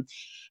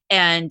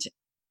 And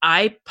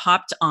I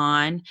popped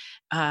on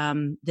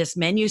this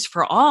Menus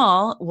for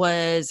All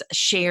was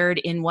shared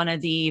in one of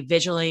the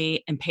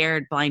visually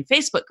impaired blind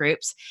Facebook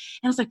groups.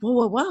 And I was like,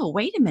 whoa,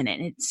 wait a minute.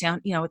 And it's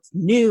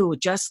new,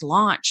 just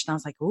launched. And I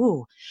was like,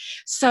 ooh.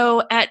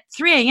 So at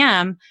 3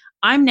 a.m.,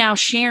 I'm now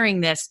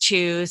sharing this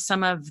to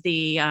some of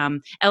the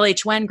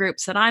LH1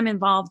 groups that I'm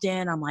involved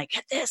in. I'm like,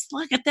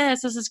 look at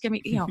this. This is going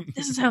to be,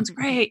 this sounds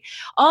great.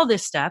 All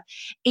this stuff.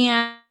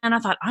 And I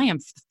thought, I am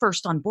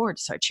first on board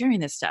to start sharing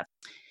this stuff.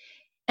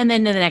 And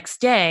then the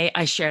next day,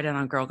 I shared it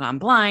on Girl Gone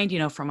Blind,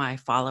 for my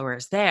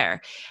followers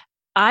there.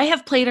 I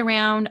have played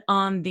around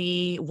on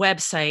the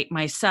website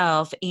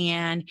myself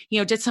and,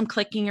 did some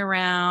clicking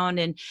around,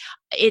 and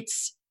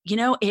it's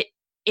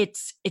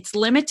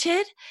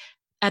limited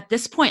at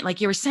this point, like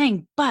you were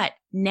saying, but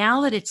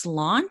now that it's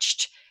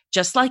launched,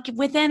 just like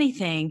with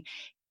anything,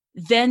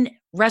 then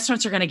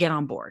restaurants are going to get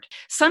on board.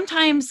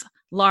 Sometimes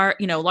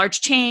large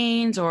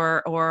chains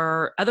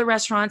or other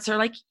restaurants are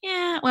like,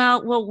 yeah,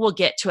 well, we'll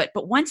get to it.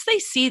 But once they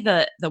see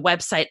the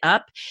website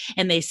up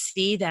and they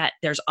see that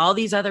there's all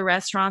these other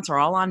restaurants are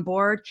all on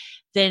board,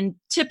 then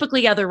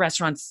typically other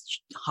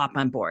restaurants hop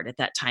on board at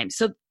that time.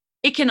 So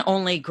it can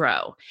only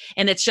grow.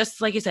 And it's just,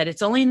 like you said,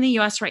 it's only in the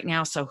US right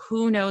now. So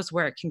who knows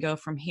where it can go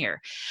from here.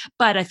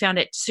 But I found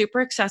it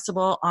super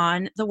accessible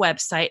on the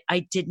website.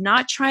 I did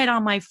not try it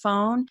on my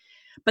phone.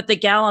 But the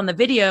gal on the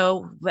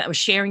video that was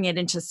sharing it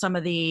into some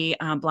of the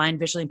blind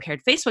visually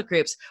impaired Facebook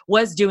groups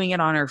was doing it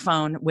on her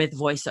phone with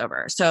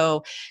voiceover.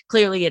 So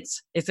clearly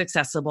it's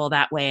accessible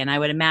that way. And I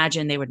would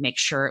imagine they would make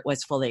sure it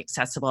was fully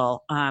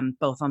accessible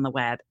both on the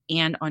web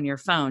and on your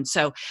phone.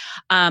 So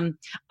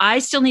I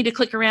still need to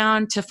click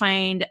around to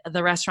find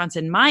the restaurants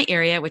in my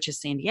area, which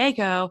is San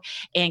Diego,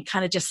 and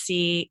kind of just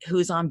see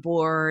who's on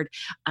board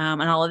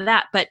and all of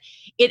that. But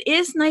it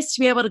is nice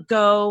to be able to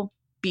go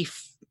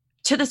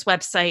to this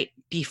website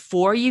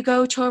before you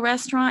go to a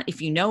restaurant,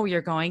 if you know where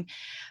you're going.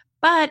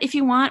 But if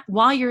you want,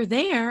 while you're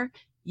there,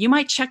 you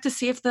might check to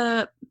see if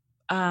the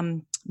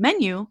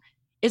menu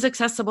is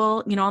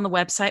accessible, on the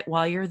website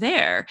while you're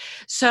there.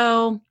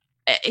 So,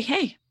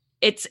 hey,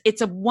 it's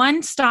a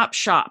one-stop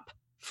shop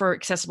for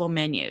accessible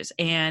menus,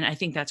 and I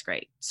think that's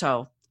great.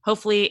 So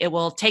hopefully it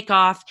will take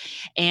off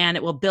and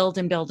it will build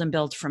and build and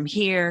build from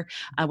here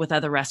with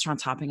other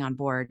restaurants hopping on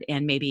board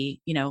and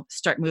maybe,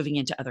 start moving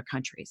into other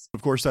countries.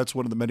 Of course, that's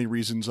one of the many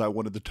reasons I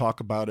wanted to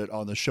talk about it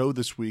on the show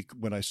this week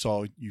when I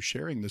saw you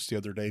sharing this the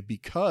other day,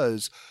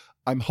 because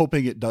I'm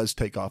hoping it does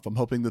take off. I'm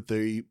hoping that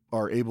they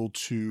are able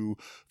to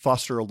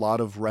foster a lot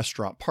of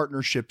restaurant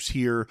partnerships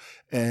here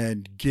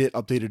and get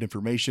updated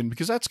information,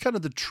 because that's kind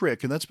of the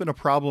trick. And that's been a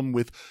problem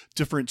with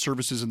different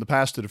services in the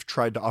past that have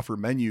tried to offer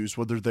menus,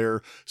 whether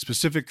they're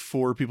specific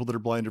for people that are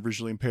blind or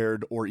visually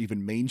impaired, or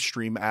even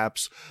mainstream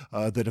apps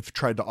that have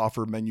tried to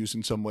offer menus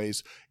in some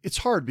ways. It's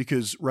hard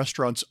because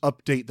restaurants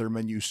update their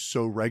menus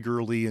so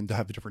regularly and to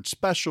have different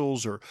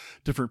specials or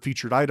different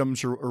featured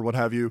items or what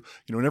have you,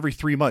 and every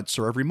 3 months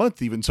or every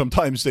month, even sometimes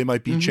they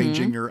might be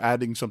changing or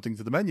adding something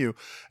to the menu.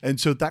 And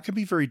so that can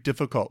be very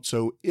difficult.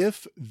 So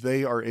if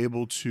they are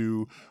able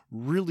to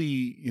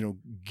really,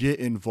 get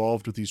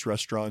involved with these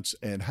restaurants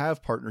and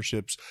have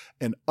partnerships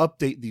and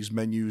update these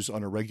menus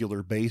on a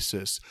regular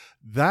basis,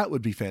 that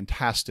would be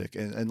fantastic.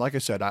 And like I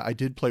said, I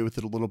did play with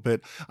it a little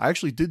bit. I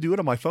actually did do it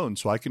on my phone,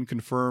 so I can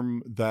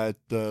confirm that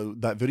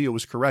that video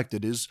was correct.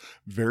 It is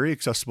very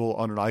accessible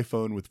on an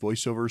iPhone with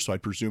voiceover, so I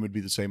presume it'd be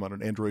the same on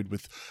an Android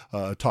with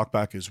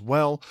TalkBack as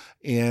well.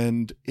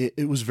 And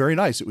it was very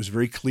nice. It was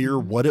very clear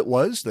what it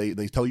was. They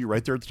tell you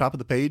right there at the top of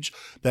the page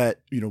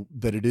that,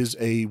 that it is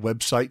a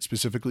website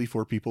specifically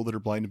for people that are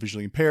blind and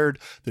visually impaired,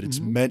 that it's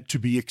meant to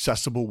be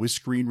accessible with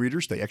screen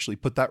readers. They actually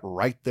put that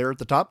right there at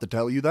the top to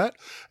tell you that.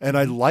 And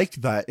I like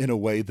that in a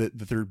way that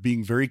they're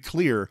being very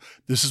clear.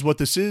 This is what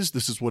this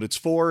is what it's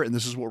for, and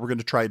this is what we're going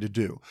to try to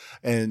do.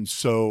 And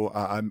so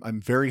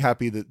I'm very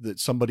happy that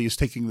somebody is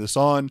taking this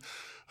on.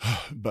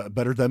 But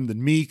better them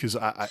than me, because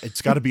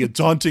it's got to be a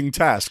daunting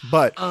task.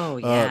 But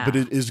but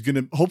it is going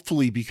to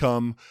hopefully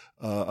become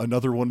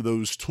another one of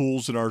those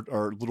tools in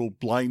our little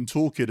blind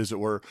toolkit, as it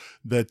were,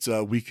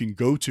 that we can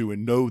go to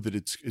and know that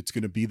it's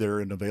going to be there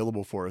and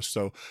available for us.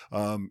 So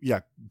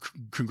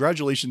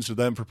congratulations to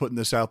them for putting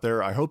this out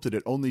there. I hope that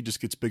it only just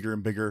gets bigger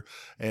and bigger,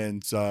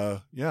 and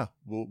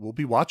we'll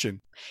be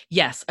watching.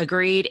 Yes,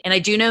 agreed. And I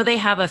do know they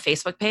have a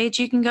Facebook page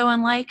you can go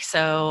and like,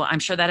 so I'm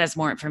sure that has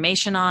more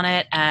information on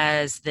it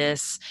as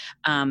this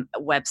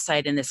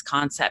website and this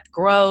concept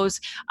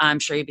grows. I'm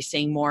sure you'll be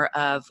seeing more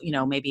of,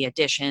 maybe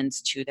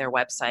additions to their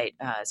website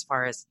as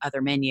far as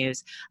other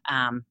menus.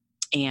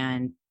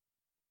 And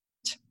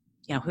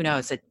who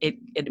knows,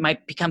 it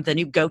might become the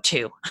new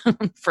go-to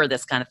for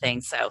this kind of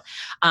thing. So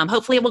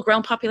hopefully it will grow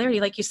in popularity,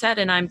 like you said,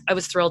 and I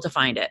was thrilled to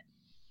find it.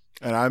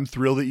 And I'm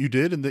thrilled that you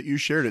did and that you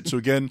shared it. So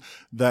again,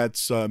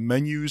 that's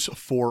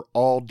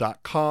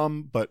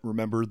menusforall.com, but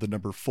remember the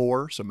number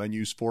 4, so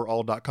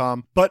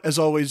menusforall.com. But as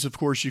always, of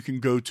course, you can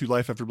go to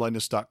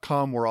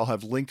lifeafterblindness.com, where I'll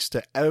have links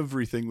to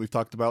everything we've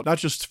talked about, not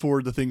just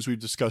for the things we've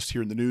discussed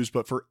here in the news,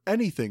 but for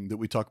anything that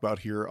we talk about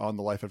here on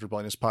the Life After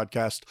Blindness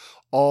podcast.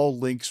 All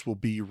links will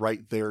be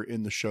right there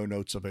in the show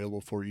notes available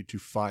for you to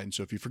find.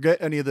 So if you forget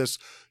any of this,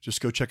 just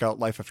go check out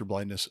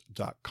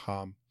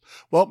lifeafterblindness.com.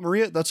 Well,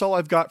 Maria, that's all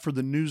I've got for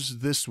the news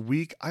this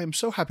week. I am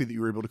so happy that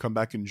you were able to come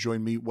back and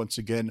join me once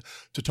again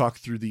to talk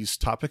through these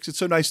topics. It's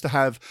so nice to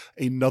have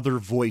another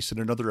voice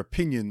and another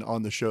opinion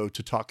on the show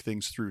to talk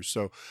things through.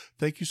 So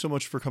thank you so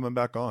much for coming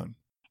back on.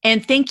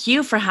 And thank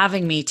you for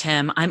having me,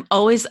 Tim. I'm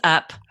always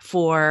up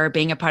for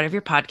being a part of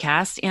your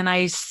podcast, and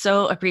I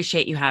so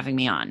appreciate you having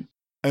me on.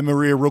 And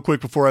Maria, real quick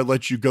before I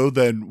let you go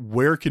then,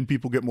 where can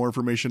people get more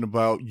information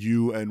about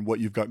you and what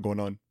you've got going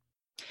on?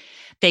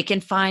 They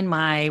can find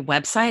my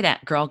website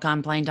at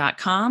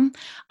girlgoneblind.com.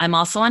 I'm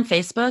also on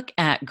Facebook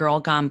at Girl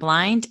Gone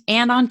Blind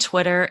and on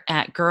Twitter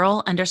at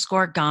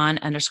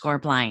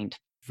girl_gone_blind.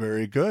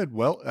 Very good.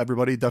 Well,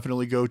 everybody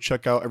definitely go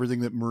check out everything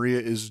that Maria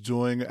is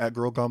doing at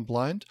Girl Gone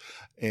Blind.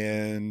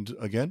 And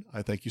again,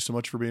 I thank you so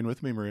much for being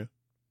with me, Maria.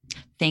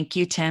 Thank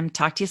you, Tim.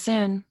 Talk to you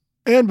soon.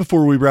 And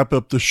before we wrap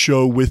up the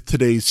show with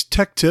today's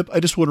tech tip, I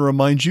just want to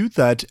remind you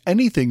that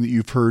anything that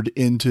you've heard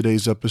in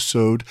today's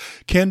episode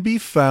can be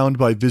found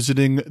by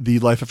visiting the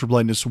Life After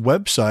Blindness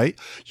website.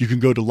 You can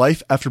go to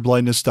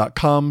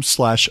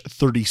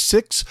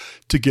lifeafterblindness.com/36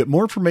 to get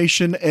more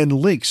information and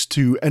links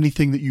to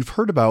anything that you've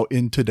heard about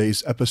in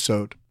today's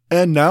episode.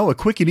 And now a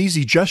quick and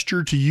easy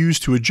gesture to use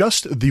to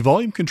adjust the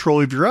volume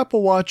control of your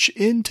Apple Watch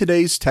in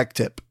today's tech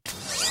tip.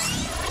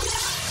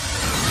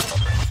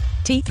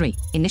 T3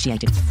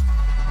 initiated.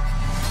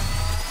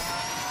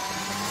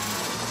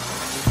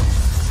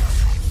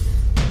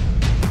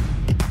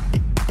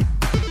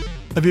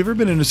 Have you ever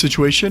been in a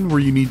situation where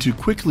you need to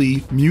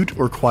quickly mute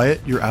or quiet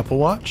your Apple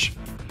Watch?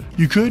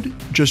 You could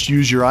just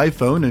use your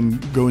iPhone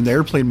and go into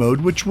airplane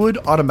mode, which would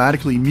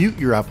automatically mute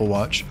your Apple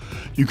Watch.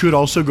 You could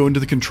also go into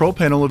the control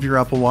panel of your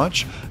Apple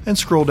Watch and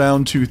scroll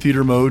down to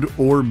theater mode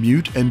or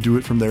mute and do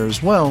it from there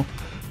as well.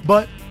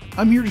 But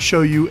I'm here to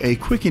show you a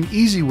quick and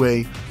easy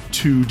way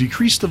to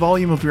decrease the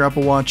volume of your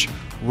Apple Watch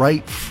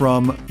right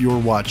from your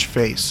watch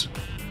face.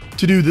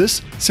 To do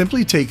this,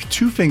 simply take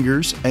 2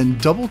 fingers and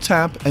double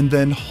tap and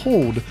then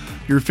hold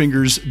your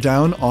fingers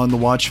down on the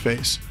watch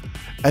face.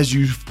 As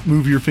you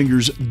move your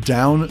fingers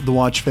down the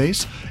watch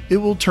face, it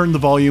will turn the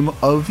volume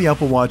of the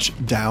Apple Watch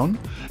down.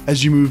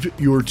 As you move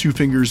your 2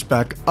 fingers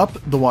back up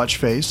the watch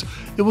face,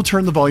 it will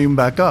turn the volume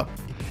back up.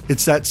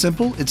 It's that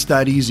simple, it's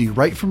that easy,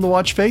 right from the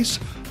watch face,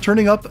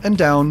 turning up and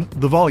down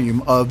the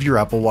volume of your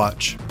Apple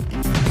Watch.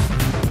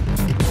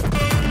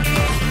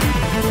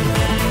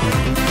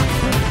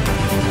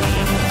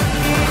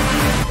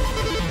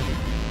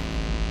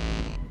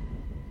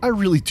 I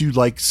really do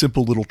like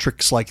simple little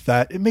tricks like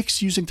that. It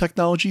makes using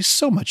technology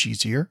so much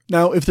easier.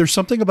 Now, if there's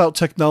something about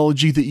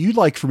technology that you'd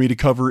like for me to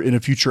cover in a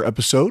future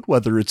episode,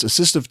 whether it's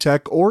assistive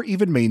tech or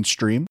even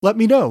mainstream, let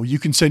me know. You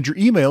can send your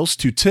emails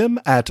to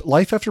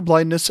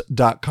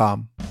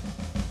tim@lifeafterblindness.com.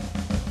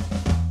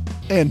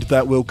 And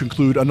that will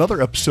conclude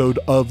another episode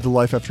of the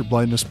Life After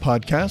Blindness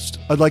podcast.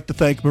 I'd like to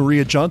thank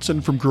Maria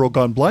Johnson from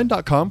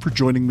GirlGoneBlind.com for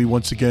joining me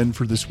once again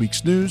for this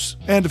week's news.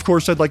 And of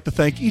course, I'd like to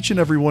thank each and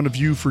every one of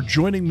you for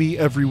joining me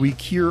every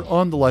week here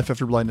on the Life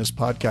After Blindness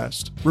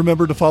podcast.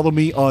 Remember to follow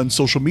me on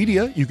social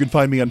media. You can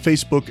find me on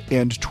Facebook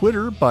and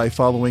Twitter by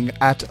following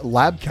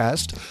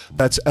 @Labcast.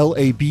 That's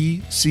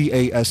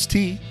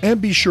LABCAST. And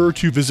be sure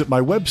to visit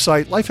my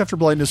website,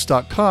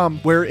 lifeafterblindness.com,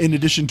 where in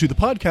addition to the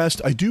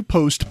podcast, I do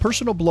post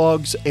personal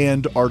blogs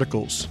and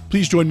articles.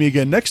 Please join me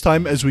again next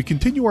time as we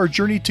continue our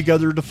journey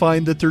together to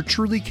find that there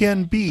truly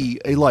can be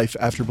a life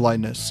after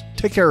blindness.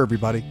 Take care,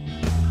 everybody.